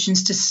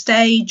 intentions to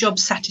stay, job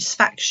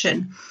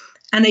satisfaction.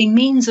 And a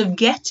means of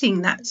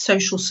getting that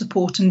social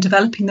support and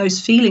developing those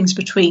feelings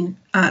between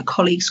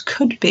colleagues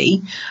could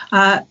be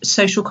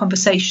social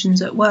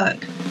conversations at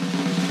work.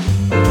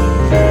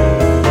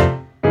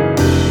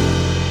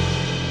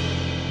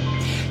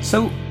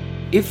 So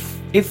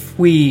if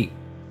we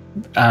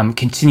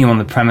continue on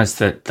the premise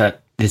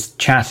that this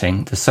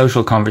chatting, the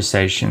social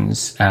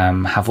conversations,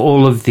 have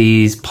all of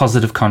these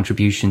positive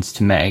contributions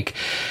to make,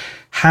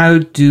 how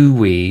do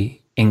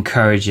we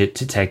encourage it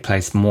to take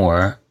place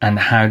more? And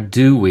how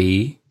do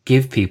we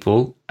give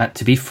people,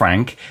 to be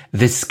frank,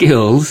 the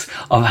skills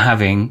of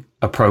having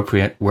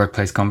appropriate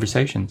workplace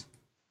conversations?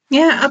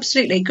 Yeah,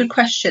 absolutely. Good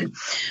question.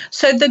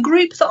 So the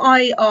group that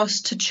I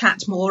asked to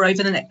chat more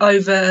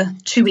over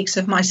 2 weeks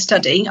of my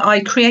study,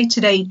 I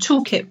created a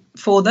toolkit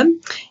for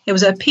them. It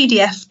was a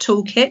PDF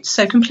toolkit,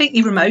 so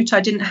completely remote. I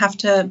didn't have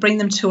to bring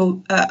them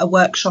to a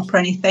workshop or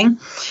anything.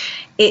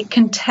 It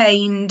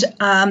contained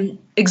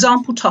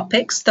example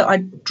topics that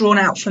I'd drawn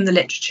out from the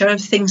literature of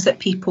things that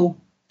people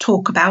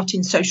talk about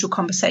in social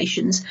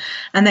conversations,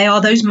 and they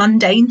are those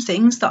mundane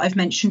things that I've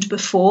mentioned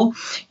before: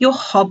 your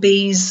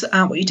hobbies,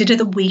 what you did at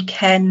the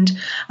weekend,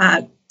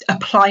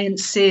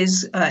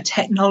 appliances,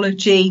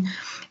 technology,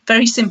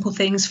 very simple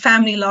things,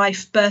 family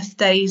life,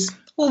 birthdays,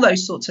 all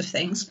those sorts of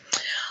things.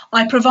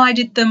 I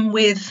provided them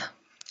with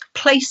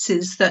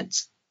places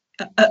that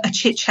a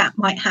chit chat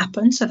might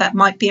happen, so that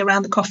might be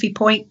around the coffee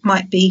point,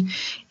 might be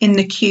in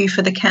the queue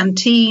for the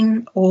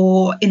canteen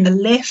or in the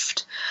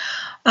lift.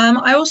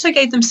 I also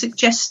gave them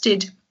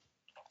suggested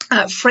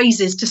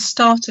phrases to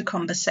start a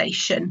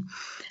conversation.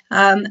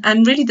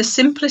 And really the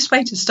simplest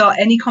way to start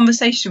any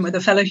conversation with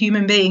a fellow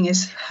human being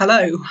is,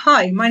 hello,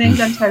 hi, my name's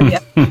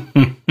Antonia.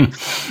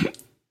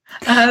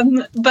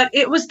 But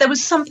there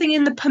was something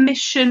in the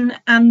permission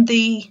and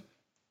the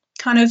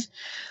kind of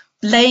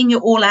laying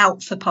it all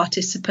out for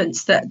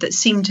participants that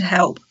seemed to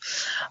help.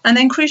 And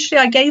then crucially,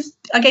 I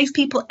gave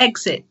people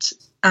exit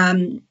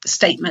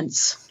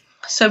statements.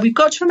 So we've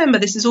got to remember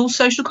this is all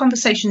social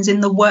conversations in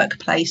the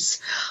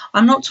workplace.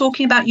 I'm not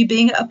talking about you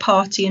being at a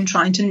party and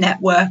trying to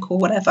network or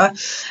whatever.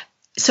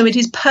 So it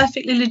is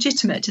perfectly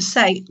legitimate to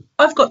say,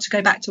 I've got to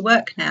go back to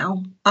work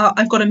now.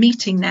 I've got a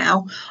meeting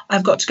now.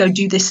 I've got to go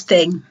do this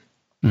thing.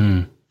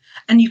 And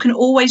you can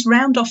always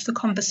round off the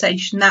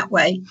conversation that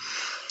way.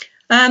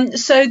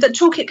 So the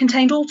toolkit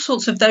contained all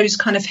sorts of those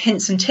kind of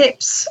hints and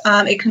tips.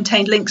 It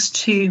contained links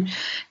to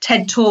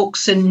TED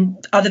Talks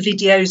and other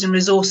videos and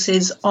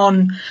resources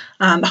on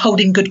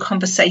holding good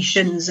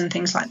conversations and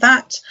things like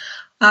that.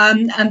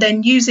 And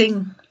then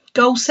using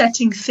goal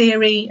setting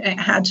theory, it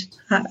had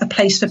a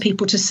place for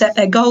people to set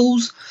their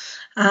goals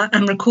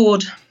and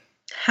record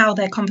how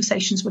their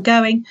conversations were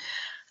going.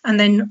 And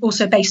then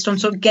also based on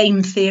sort of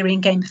game theory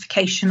and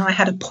gamification, I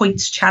had a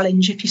points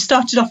challenge. If you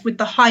started off with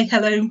the hi,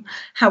 hello,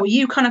 how are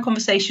you kind of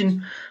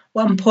conversation,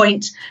 1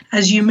 point.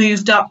 As you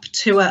moved up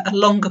to a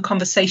longer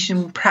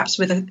conversation, perhaps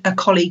with a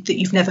colleague that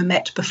you've never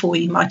met before,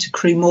 you might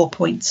accrue more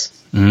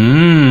points.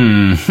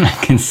 I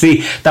can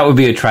see that would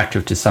be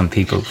attractive to some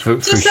people,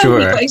 for sure.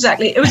 People,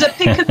 exactly. It was a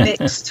pick and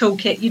mix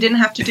toolkit. You didn't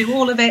have to do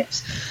all of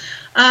it.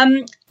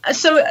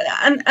 So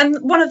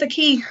one of the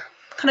key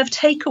kind of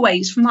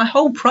takeaways from my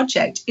whole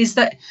project is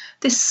that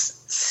this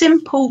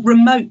simple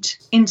remote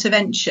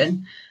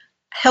intervention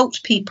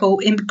helped people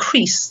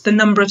increase the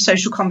number of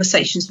social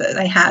conversations that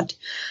they had.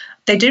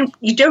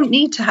 You don't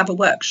need to have a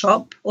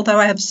workshop, although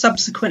I have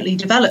subsequently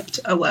developed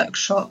a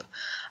workshop,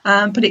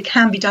 but it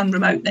can be done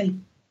remotely.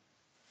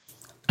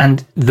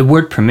 And the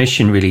word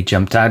permission really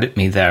jumped out at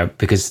me there,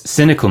 because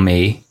cynical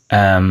me,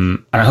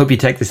 and I hope you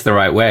take this the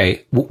right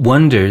way,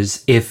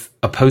 wonders if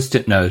a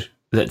Post-it note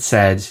that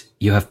said,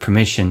 you have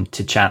permission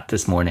to chat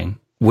this morning,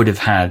 would have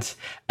had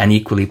an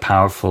equally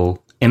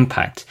powerful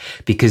impact,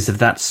 because of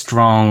that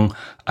strong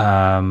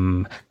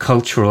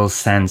cultural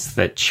sense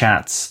that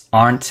chats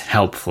aren't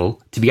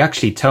helpful. To be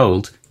actually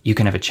told you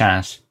can have a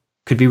chat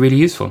could be really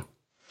useful.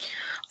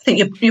 I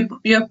think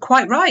you're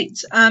quite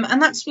right,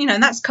 and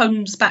that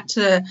comes back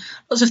to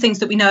lots of things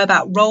that we know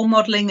about role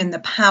modelling and the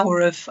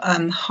power of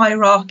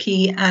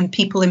hierarchy and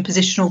people in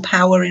positional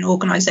power in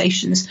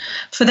organisations.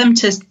 For them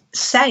to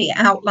say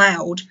out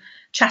loud,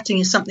 chatting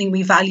is something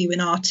we value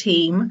in our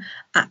team,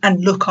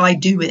 and look, I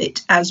do it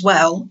as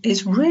well,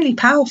 is really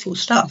powerful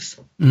stuff.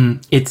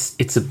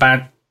 It's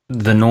about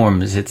the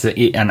norms.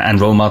 And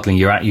role modeling.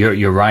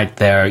 You're right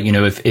there. You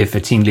know, if a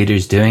team leader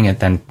is doing it,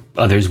 then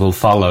others will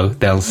follow.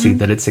 They'll see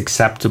that it's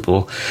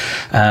acceptable.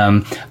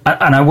 And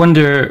I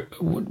wonder,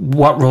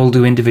 what role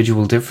do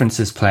individual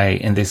differences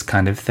play in this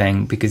kind of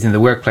thing? Because in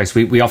the workplace,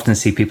 we often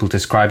see people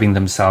describing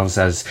themselves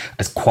as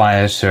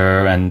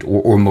quieter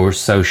or more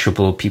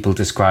sociable. People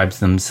describe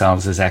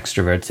themselves as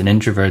extroverts and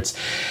introverts.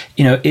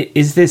 You know,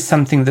 is this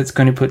something that's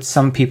going to put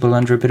some people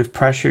under a bit of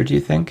pressure, do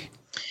you think?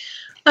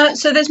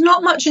 So there's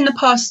not much in the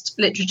past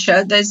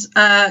literature. There's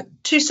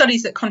two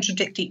studies that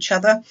contradict each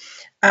other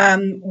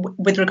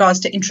with regards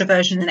to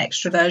introversion and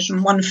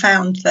extroversion. One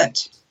found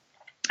that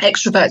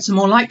extroverts are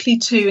more likely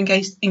to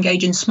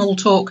engage in small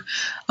talk,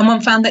 and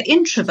one found that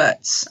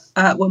introverts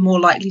were more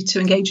likely to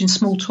engage in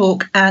small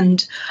talk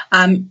and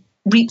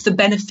reap the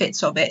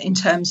benefits of it in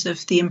terms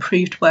of the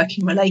improved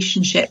working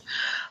relationship.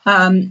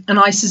 And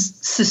I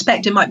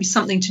suspect it might be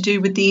something to do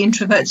with the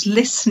introverts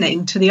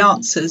listening to the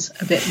answers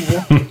a bit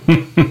more.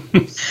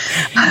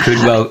 Could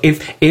well,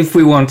 if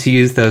we want to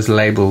use those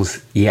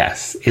labels,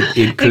 yes,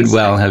 it could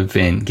well have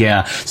been.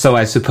 Yeah. So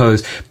I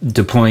suppose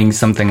deploying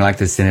something like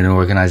this in an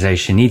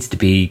organization needs to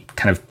be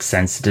kind of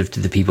sensitive to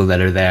the people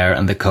that are there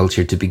and the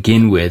culture to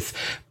begin with.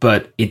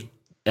 But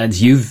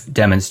as you've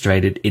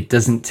demonstrated, it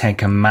doesn't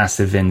take a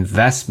massive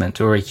investment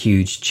or a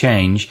huge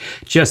change,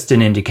 just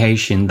an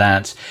indication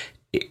that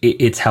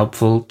it's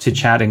helpful to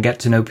chat and get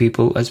to know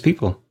people as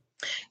people.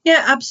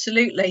 Yeah,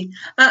 absolutely.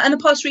 And the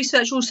past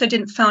research also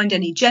didn't find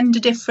any gender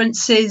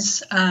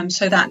differences.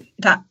 So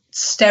that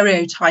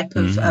stereotype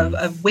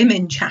of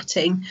women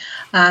chatting,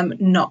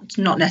 not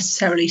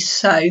necessarily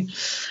so.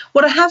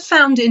 What I have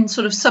found in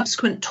sort of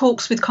subsequent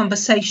talks with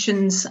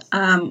conversations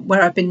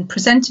where I've been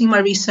presenting my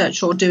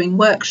research or doing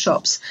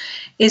workshops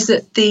is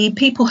that the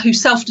people who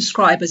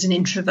self-describe as an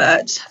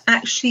introvert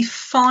actually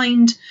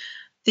find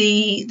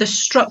the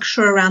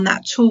structure around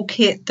that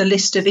toolkit, the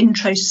list of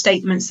intro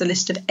statements, the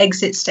list of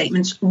exit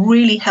statements,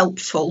 really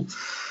helpful.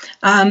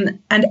 And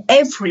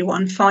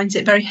everyone finds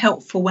it very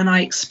helpful when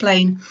I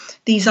explain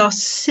these are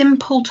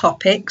simple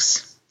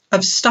topics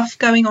of stuff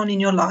going on in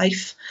your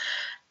life,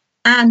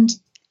 and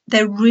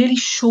they're really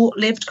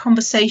short-lived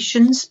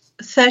conversations,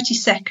 30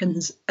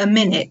 seconds, a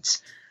minute,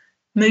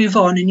 move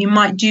on. And you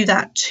might do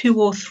that 2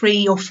 or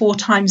 3 or 4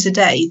 times a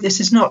day.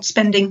 This is not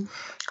spending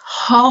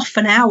half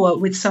an hour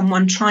with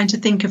someone trying to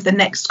think of the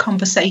next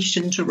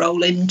conversation to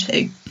roll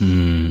into.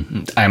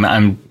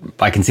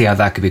 I can see how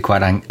that could be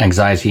quite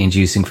anxiety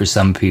inducing for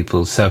some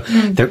people. So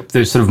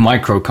there's sort of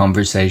micro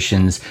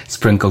conversations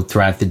sprinkled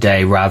throughout the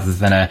day rather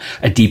than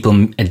a deep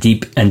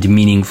and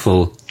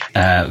meaningful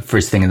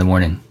first thing in the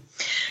morning.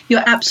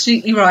 You're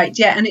absolutely right.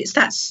 Yeah. And it's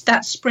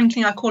that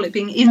sprinkling, I call it,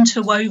 being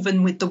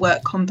interwoven with the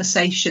work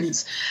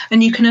conversations.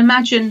 And you can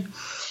imagine,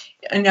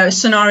 a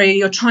scenario,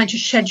 you're trying to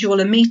schedule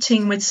a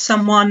meeting with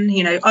someone,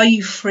 are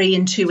you free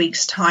in 2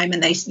 weeks' time?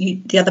 And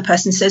the other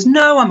person says,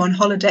 no, I'm on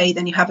holiday.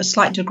 Then you have a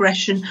slight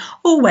digression.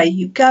 Oh, where are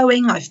you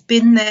going? I've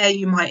been there.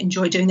 You might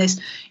enjoy doing this.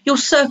 You'll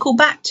circle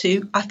back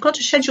to, I've got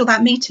to schedule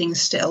that meeting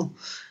still.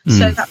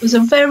 So that was a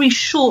very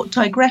short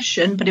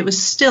digression, but it was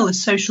still a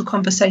social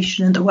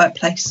conversation in the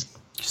workplace.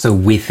 So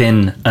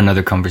within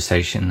another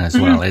conversation as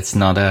well. It's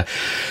not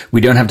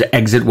we don't have to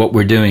exit what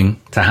we're doing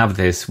to have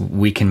this.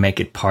 We can make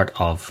it part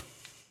of.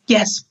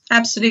 Yes,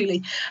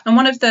 absolutely. And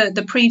one of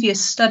the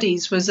previous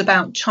studies was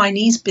about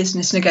Chinese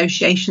business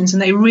negotiations,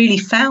 and they really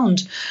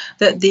found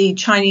that the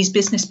Chinese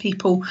business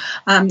people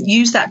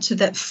use that to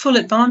their full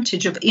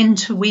advantage of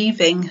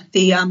interweaving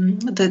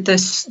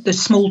the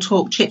small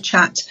talk chit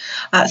chat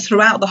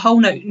throughout the whole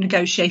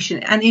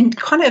negotiation, and in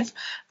kind of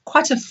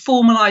quite a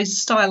formalized,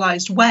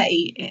 stylized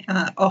way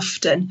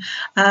often,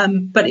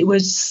 but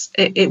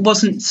it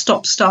wasn't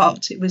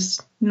stop-start. It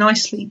was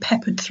nicely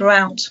peppered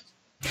throughout.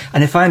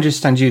 And if I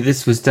understand you,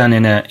 this was done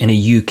in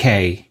a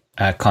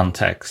UK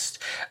context.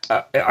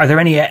 Are there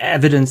any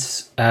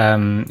evidence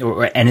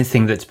or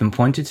anything that's been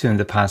pointed to in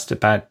the past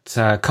about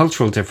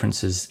cultural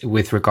differences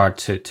with regard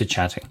to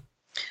chatting?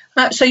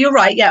 So you're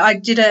right. Yeah, I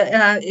did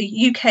a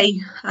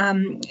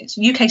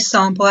UK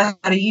sample. I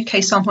had a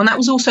UK sample, and that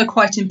was also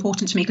quite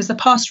important to me because the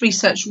past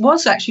research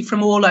was actually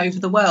from all over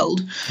the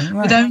world,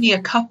 with only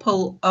a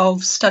couple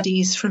of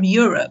studies from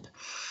Europe.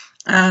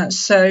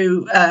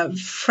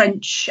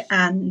 French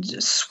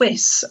and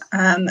Swiss,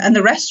 and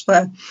the rest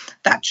were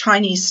that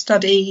Chinese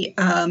study,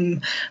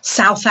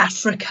 South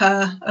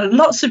Africa,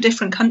 lots of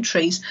different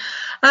countries.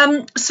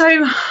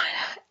 So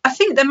I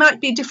think there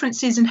might be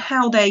differences in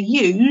how they're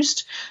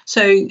used.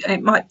 So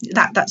it might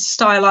that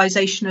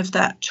stylization of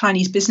that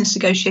Chinese business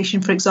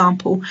negotiation, for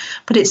example,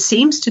 but it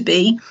seems to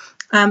be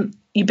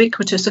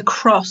ubiquitous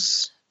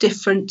across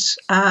different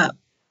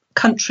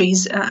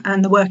countries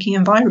and the working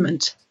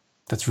environment.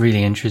 That's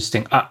really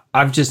interesting.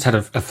 I've just had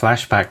a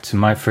flashback to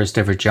my first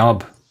ever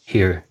job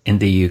here in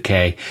the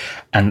UK.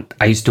 And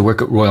I used to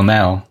work at Royal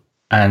Mail.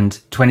 And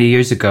 20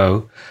 years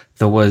ago,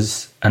 there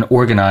was an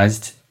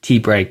organised tea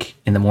break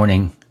in the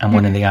morning and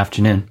one in the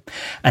afternoon.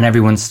 And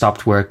everyone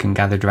stopped work and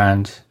gathered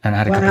around and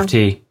had a cup of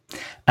tea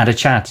and a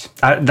chat.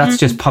 That's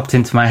just popped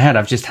into my head.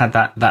 I've just had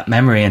that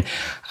memory, and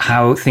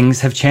how things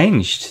have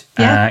changed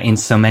in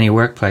so many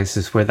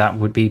workplaces where that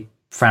would be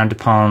frowned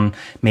upon,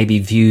 maybe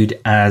viewed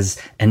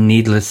as a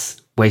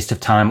needless waste of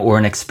time or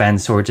an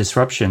expense or a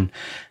disruption.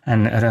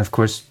 And of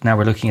course, now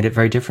we're looking at it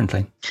very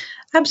differently.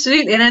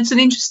 Absolutely. And it's an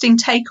interesting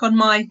take on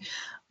my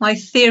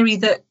theory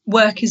that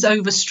work is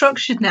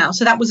over-structured now.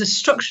 So that was a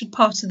structured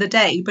part of the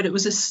day, but it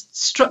was a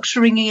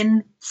structuring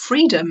in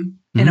freedom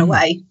in a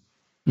way.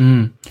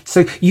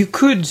 So you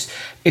could,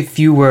 if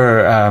you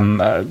were,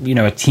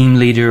 a team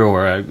leader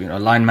or a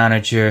line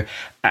manager,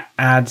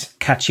 add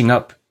catching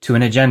up to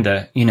an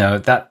agenda,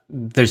 that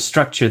there's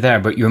structure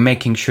there, but you're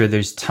making sure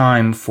there's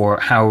time for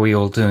how are we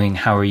all doing?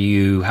 How are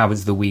you? How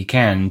was the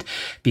weekend?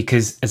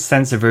 Because a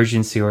sense of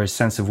urgency or a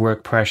sense of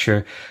work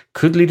pressure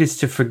could lead us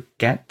to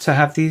forget to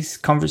have these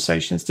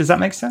conversations. Does that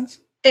make sense?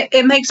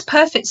 It makes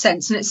perfect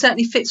sense, and it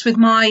certainly fits with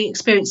my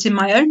experience in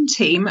my own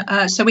team.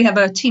 So we have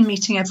a team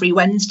meeting every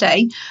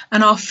Wednesday,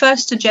 and our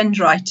first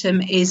agenda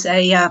item is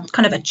a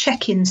kind of a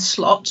check-in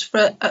slot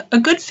for a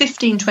good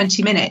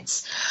 15-20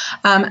 minutes.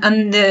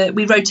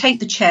 We rotate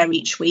the chair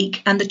each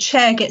week, and the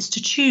chair gets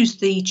to choose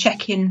the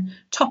check-in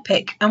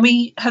topic. And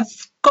we have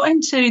got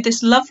into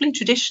this lovely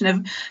tradition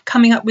of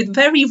coming up with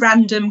very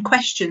random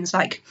questions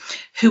like,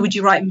 who would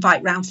you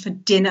invite round for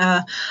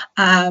dinner?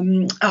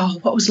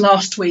 What was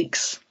last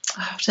week's?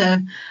 I have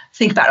to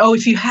think about,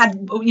 if you had,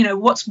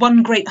 what's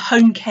one great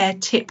home care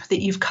tip that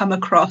you've come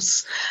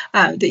across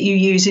that you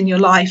use in your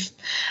life?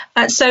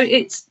 So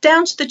it's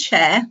down to the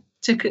chair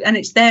and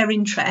it's their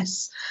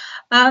interests.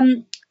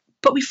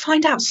 But we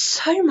find out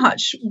so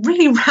much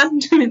really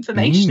random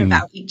information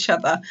about each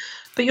other.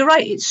 But you're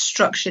right, it's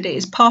structured. It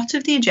is part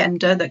of the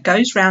agenda that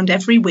goes round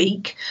every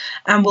week,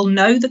 and we'll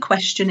know the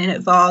question in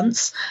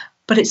advance.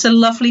 But it's a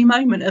lovely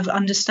moment of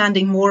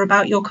understanding more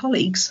about your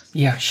colleagues.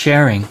 Yeah,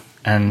 sharing.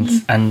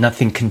 And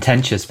nothing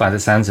contentious by the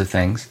sounds of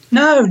things.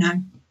 No.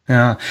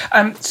 Yeah.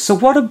 So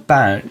what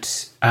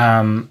about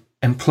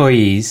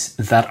employees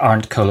that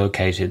aren't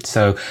co-located?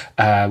 So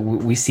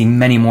we see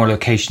many more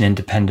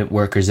location-independent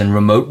workers and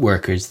remote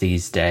workers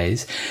these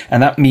days,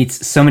 and that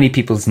meets so many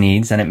people's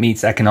needs, and it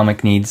meets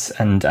economic needs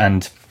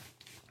and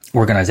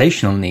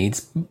organizational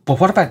needs. But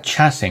what about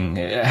chatting?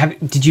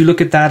 Did you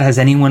look at that? Has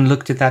anyone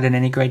looked at that in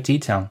any great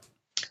detail?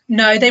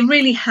 No, they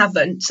really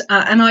haven't,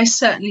 and I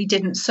certainly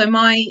didn't. So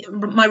my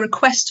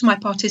request to my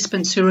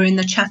participants who are in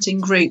the chatting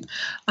group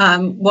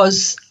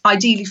was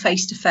ideally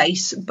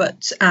face-to-face,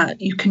 but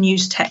you can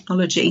use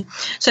technology.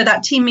 So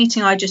that team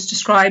meeting I just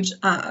described,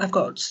 I've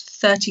got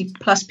 30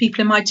 plus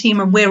people in my team,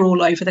 and we're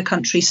all over the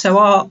country. So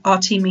our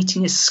team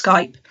meeting is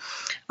Skype.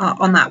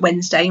 on that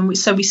Wednesday, and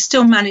so we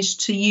still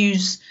managed to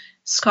use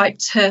Skype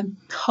to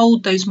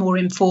hold those more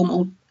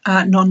informal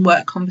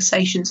non-work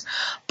conversations.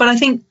 But I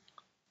think,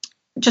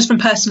 just from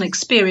personal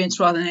experience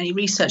rather than any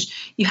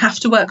research, you have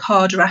to work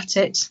harder at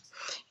it.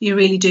 You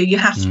really do. You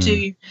have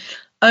to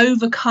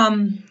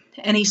overcome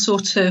any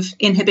sort of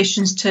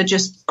inhibitions to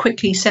just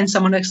quickly send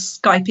someone a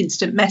Skype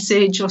instant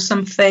message or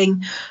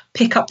something,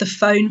 pick up the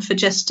phone for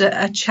just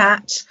a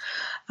chat.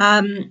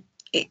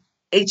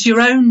 It's your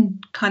own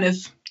kind of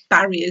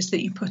barriers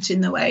that you put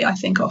in the way, I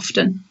think,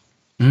 often.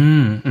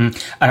 And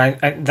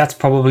I, that's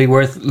probably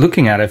worth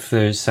looking at if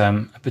there's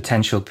a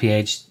potential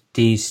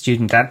PhD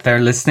student out there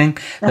listening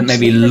that may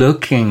be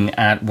looking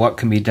at what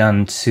can be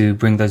done to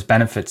bring those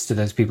benefits to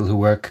those people who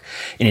work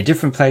in a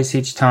different place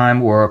each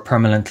time or are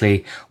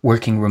permanently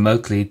working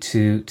remotely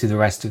to the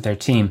rest of their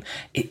team.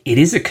 It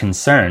is a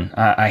concern.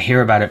 I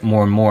hear about it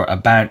more and more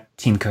about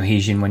team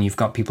cohesion when you've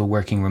got people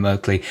working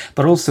remotely,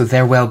 but also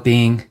their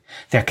well-being,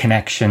 their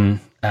connection,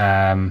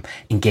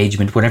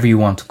 engagement, whatever you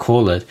want to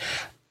call it.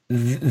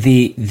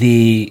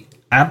 The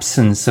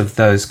absence of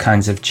those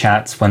kinds of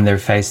chats when they're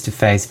face to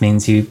face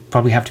means you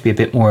probably have to be a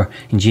bit more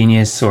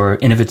ingenious or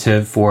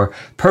innovative or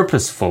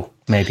purposeful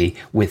maybe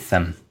with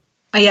them.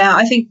 Yeah,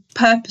 I think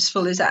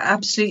purposeful is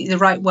absolutely the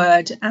right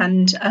word.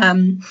 And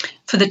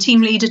for the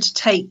team leader to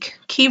take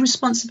key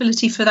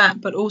responsibility for that,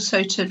 but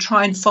also to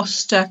try and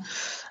foster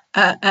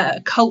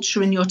a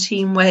culture in your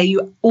team where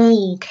you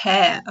all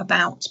care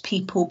about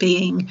people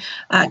being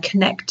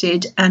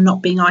connected and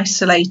not being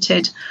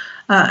isolated.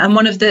 And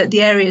one of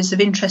the areas of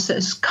interest that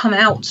has come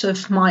out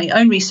of my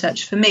own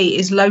research for me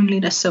is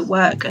loneliness at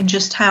work, and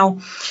just how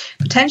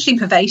potentially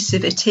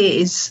pervasive it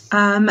is,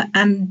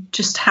 and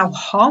just how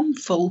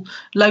harmful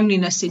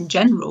loneliness in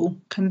general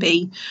can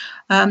be.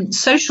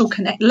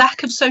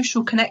 Lack of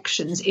social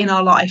connections in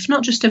our life,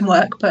 not just in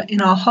work, but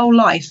in our whole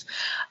life,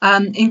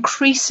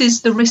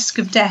 increases the risk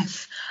of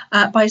death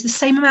by the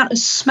same amount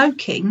as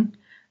smoking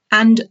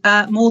and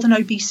more than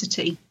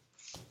obesity.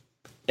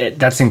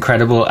 That's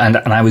incredible. And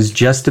I was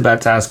just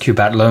about to ask you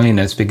about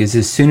loneliness, because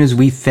as soon as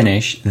we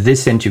finish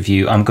this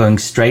interview, I'm going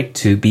straight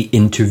to be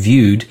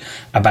interviewed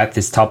about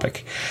this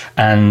topic.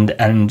 And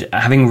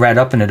having read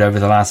up on it over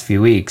the last few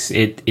weeks,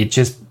 it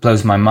just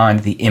blows my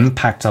mind, the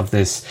impact of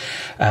this.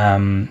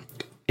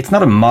 It's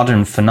not a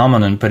modern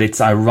phenomenon, but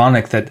it's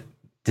ironic that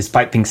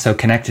despite being so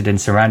connected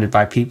and surrounded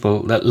by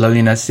people, that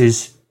loneliness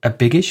is a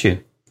big issue.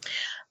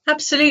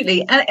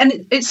 Absolutely.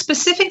 And it's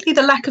specifically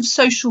the lack of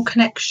social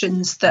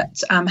connections that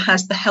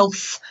has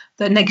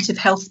the negative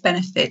health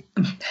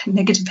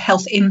negative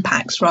health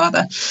impacts,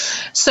 rather.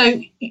 So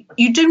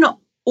you do not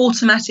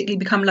automatically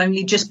become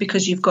lonely just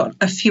because you've got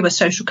a fewer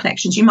social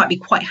connections. You might be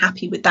quite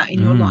happy with that in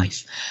your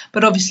life,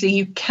 but obviously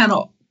you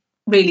cannot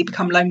really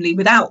become lonely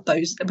without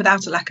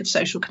a lack of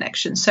social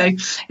connections. So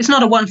it's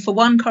not a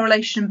one-for-one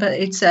correlation, but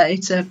it's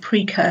a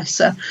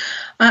precursor.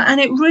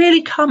 And it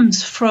really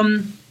comes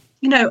from,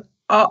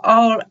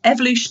 our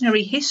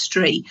evolutionary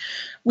history.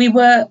 We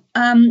were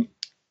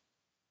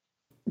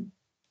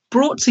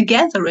brought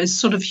together as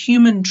sort of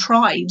human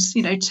tribes,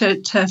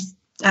 to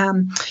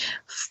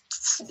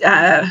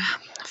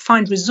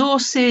find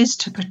resources,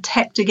 to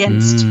protect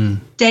against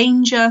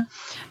danger.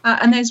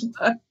 And there's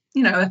a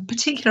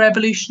particular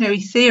evolutionary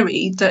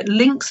theory that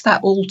links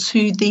that all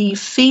to the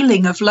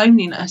feeling of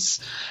loneliness.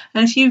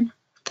 And if you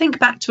think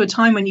back to a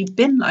time when you've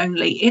been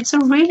lonely, it's a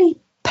really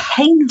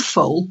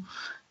painful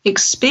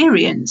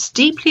experience,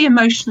 deeply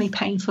emotionally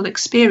painful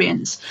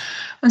experience.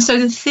 And so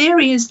the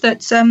theory is that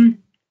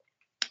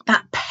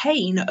that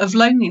pain of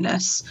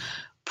loneliness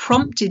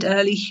prompted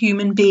early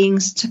human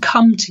beings to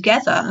come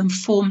together and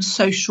form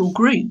social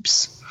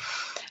groups.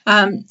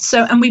 And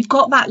we've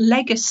got that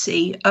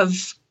legacy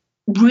of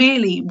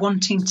really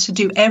wanting to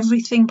do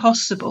everything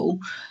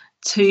possible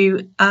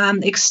to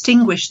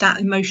extinguish that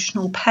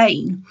emotional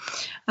pain.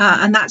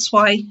 And that's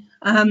why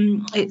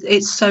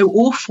it's so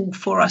awful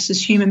for us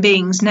as human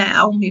beings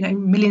now,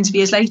 millions of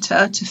years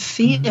later, to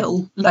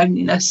feel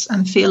loneliness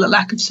and feel a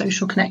lack of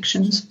social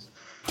connections.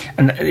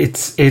 And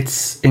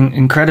it's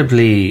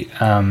incredibly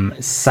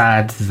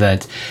sad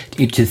that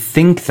to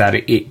think that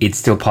it's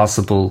still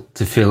possible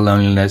to feel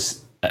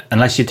loneliness,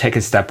 unless you take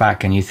a step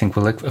back and you think,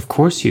 well, of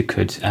course you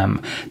could.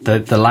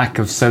 The lack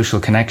of social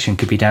connection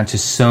could be down to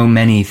so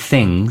many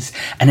things,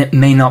 and it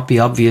may not be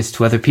obvious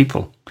to other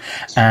people.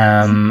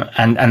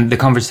 And the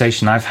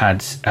conversation I've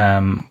had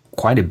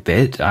quite a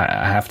bit,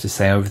 I have to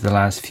say, over the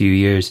last few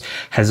years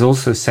has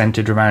also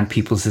centered around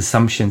people's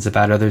assumptions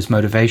about others'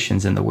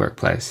 motivations in the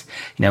workplace.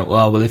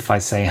 Well, if I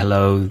say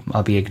hello,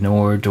 I'll be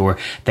ignored, or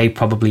they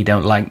probably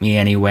don't like me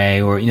anyway,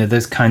 or,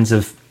 those kinds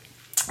of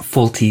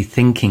faulty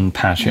thinking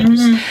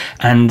patterns.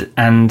 And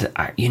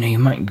you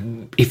might,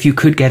 if you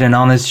could get an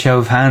honest show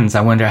of hands,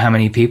 I wonder how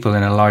many people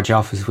in a large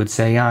office would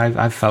say,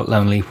 I've felt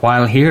lonely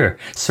while here,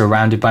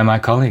 surrounded by my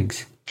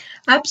colleagues.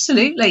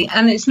 Absolutely.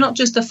 And it's not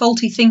just the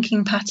faulty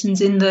thinking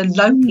patterns in the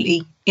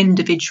lonely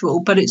individual,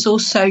 but it's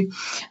also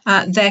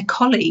their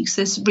colleagues.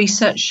 There's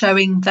research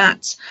showing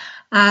that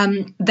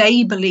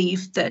They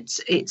believe that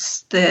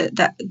it's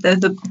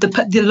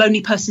the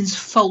lonely person's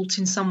fault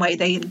in some way.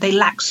 They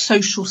lack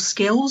social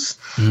skills.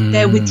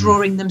 They're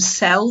withdrawing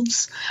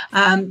themselves.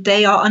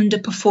 They are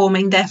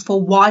underperforming.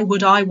 Therefore, why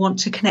would I want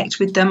to connect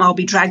with them? I'll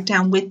be dragged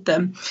down with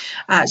them.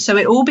 So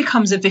it all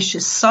becomes a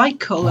vicious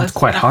cycle. That's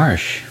quite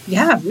harsh.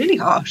 Yeah, really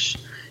harsh.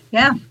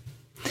 Yeah.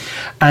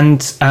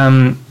 And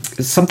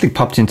something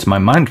popped into my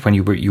mind when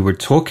you were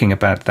talking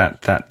about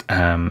that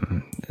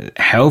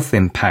health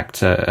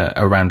impact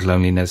around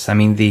loneliness. I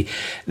mean, the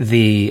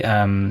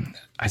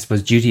I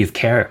suppose duty of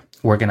care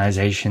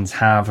organizations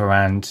have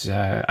around.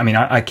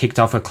 I kicked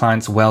off a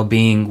client's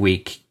well-being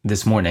week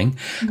this morning.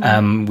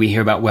 We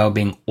hear about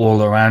well-being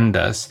all around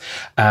us.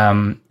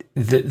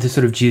 The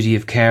sort of duty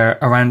of care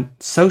around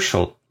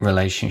social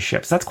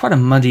relationships. That's quite a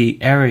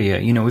muddy area.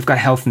 You know, we've got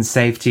health and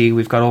safety,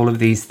 we've got all of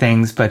these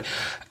things, but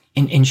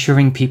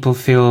ensuring people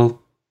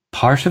feel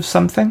part of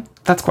something,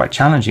 that's quite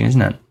challenging,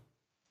 isn't it?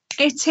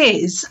 It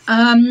is.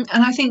 And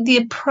I think the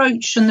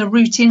approach and the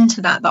route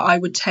into that I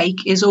would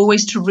take is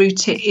always to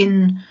root it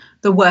in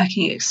the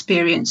working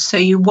experience. So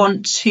you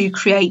want to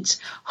create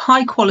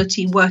high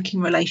quality working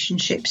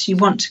relationships. You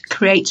want to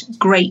create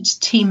great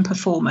team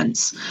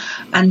performance,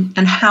 and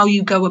how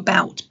you go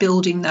about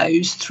building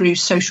those through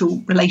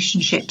social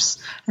relationships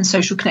and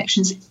social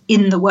connections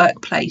in the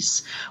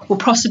workplace will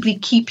possibly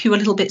keep you a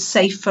little bit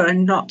safer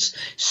and not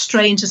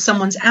stray into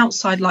someone's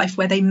outside life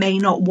where they may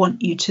not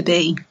want you to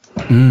be.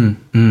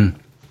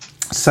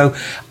 So,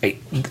 I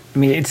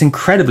mean, it's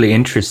incredibly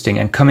interesting,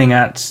 and coming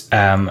at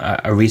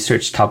a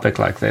research topic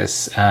like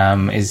this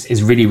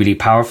is really, really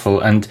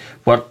powerful. And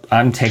what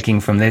I'm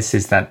taking from this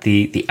is that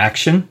the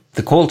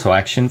call to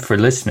action for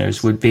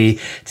listeners would be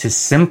to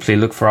simply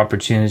look for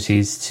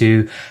opportunities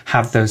to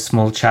have those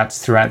small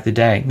chats throughout the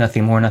day.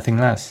 Nothing more, nothing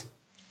less.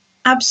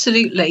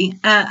 Absolutely.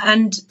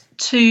 And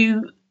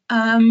to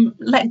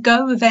let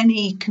go of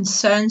any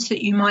concerns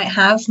that you might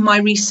have. My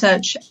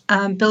research,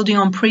 building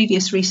on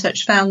previous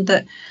research, found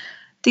that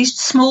these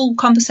small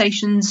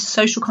conversations,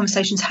 social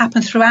conversations,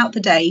 happen throughout the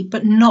day,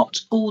 but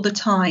not all the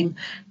time,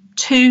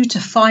 2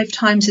 to 5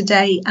 times a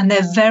day, and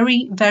they're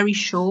very, very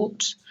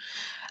short.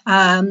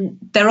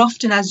 They're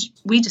often, as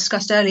we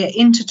discussed earlier,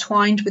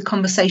 intertwined with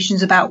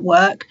conversations about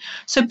work.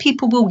 So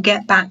people will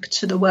get back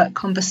to the work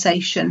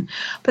conversation,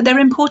 but they're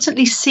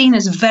importantly seen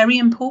as very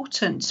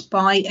important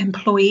by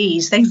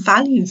employees. They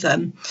value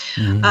them.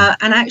 And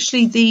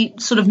actually the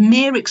sort of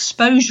mere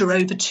exposure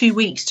over 2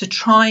 weeks to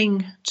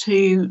trying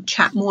to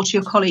chat more to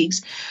your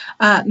colleagues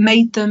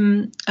made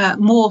them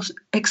more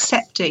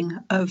accepting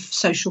of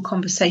social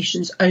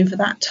conversations over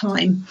that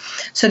time.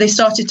 So they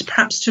started to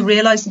perhaps to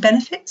realise the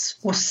benefits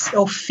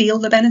or feel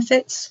the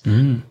benefits,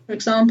 for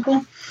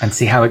example. And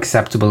see how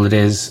acceptable it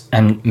is,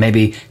 and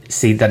maybe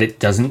see that it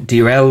doesn't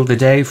derail the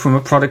day from a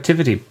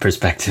productivity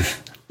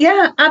perspective.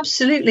 Yeah,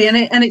 absolutely,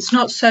 and it's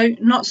not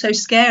so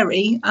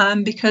scary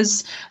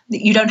because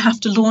you don't have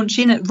to launch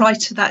in it right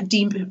to that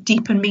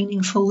deep and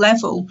meaningful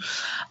level.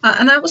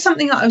 And that was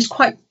something that I was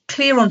quite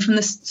clear on from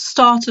the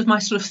start of my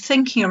sort of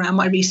thinking around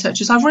my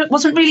research. I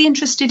wasn't really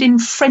interested in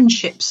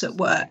friendships at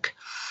work.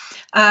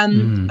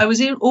 I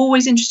was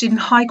always interested in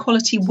high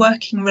quality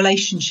working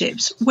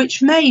relationships,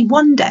 which may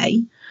one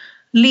day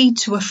lead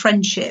to a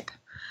friendship.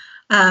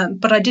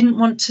 But I didn't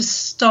want to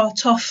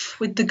start off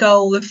with the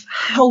goal of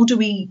how do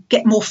we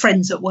get more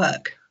friends at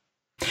work?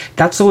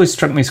 That's always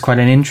struck me as quite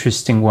an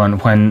interesting one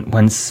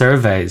when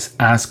surveys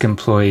ask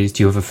employees,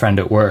 do you have a friend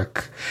at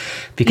work?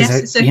 Because yes,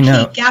 it's a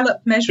key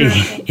Gallup measure of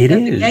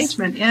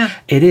engagement. Yeah,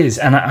 it is.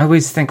 And I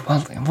always think, well,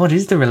 what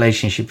is the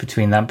relationship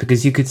between that?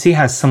 Because you could see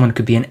how someone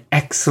could be an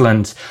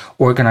excellent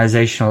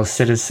organizational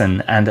citizen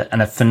and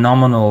a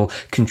phenomenal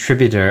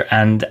contributor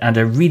and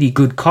a really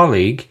good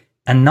colleague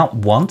and not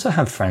want to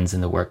have friends in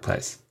the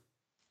workplace.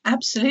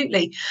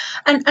 Absolutely.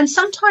 And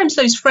sometimes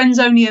those friends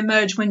only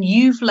emerge when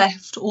you've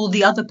left or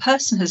the other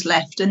person has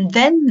left, and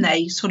then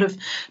they sort of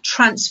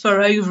transfer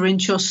over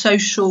into your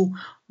social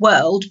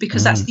world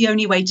because that's the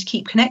only way to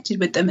keep connected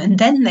with them, and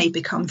then they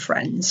become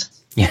friends.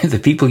 Yeah, the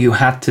people you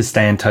had to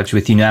stay in touch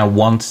with, you now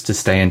want to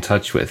stay in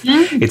touch with.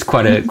 It's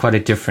quite a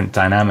different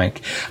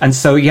dynamic. And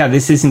so, yeah,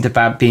 this isn't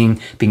about being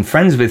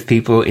friends with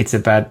people. It's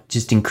about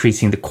just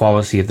increasing the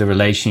quality of the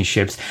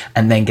relationships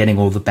and then getting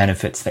all the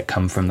benefits that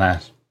come from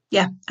that.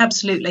 Yeah,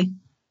 absolutely.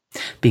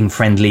 Being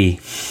friendly.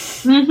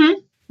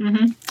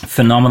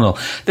 Phenomenal.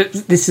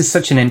 This is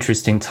such an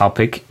interesting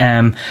topic.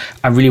 I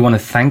really want to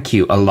thank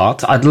you a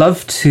lot. I'd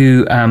love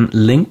to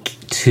link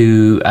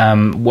to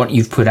what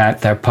you've put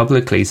out there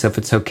publicly. So if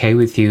it's okay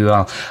with you,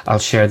 I'll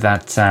share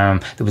that.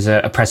 There was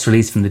a press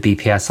release from the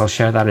BPS. I'll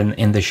share that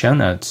in the show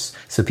notes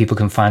so people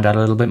can find out a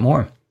little bit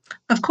more.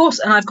 Of course.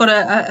 And I've got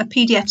a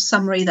PDF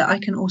summary that I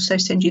can also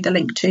send you the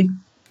link to.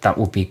 That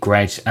would be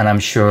great. And I'm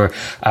sure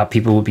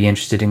people will be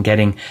interested in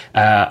getting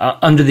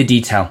under the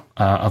detail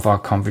of our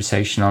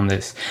conversation on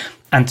this.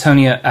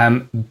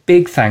 Antonia,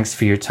 big thanks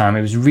for your time.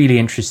 It was really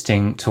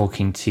interesting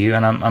talking to you,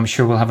 and I'm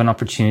sure we'll have an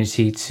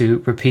opportunity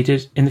to repeat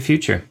it in the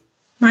future.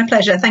 My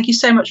pleasure. Thank you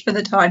so much for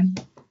the time.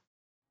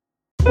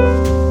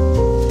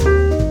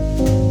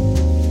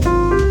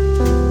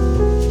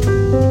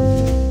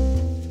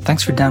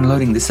 Thanks for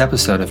downloading this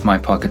episode of My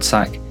Pocket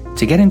Psych.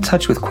 To get in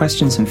touch with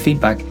questions and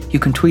feedback, you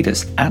can tweet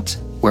us at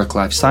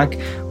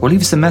WorkLifePsych or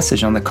leave us a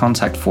message on the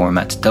contact form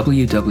at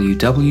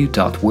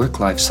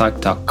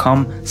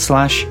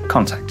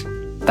www.worklifepsych.com/contact.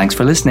 Thanks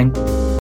for listening.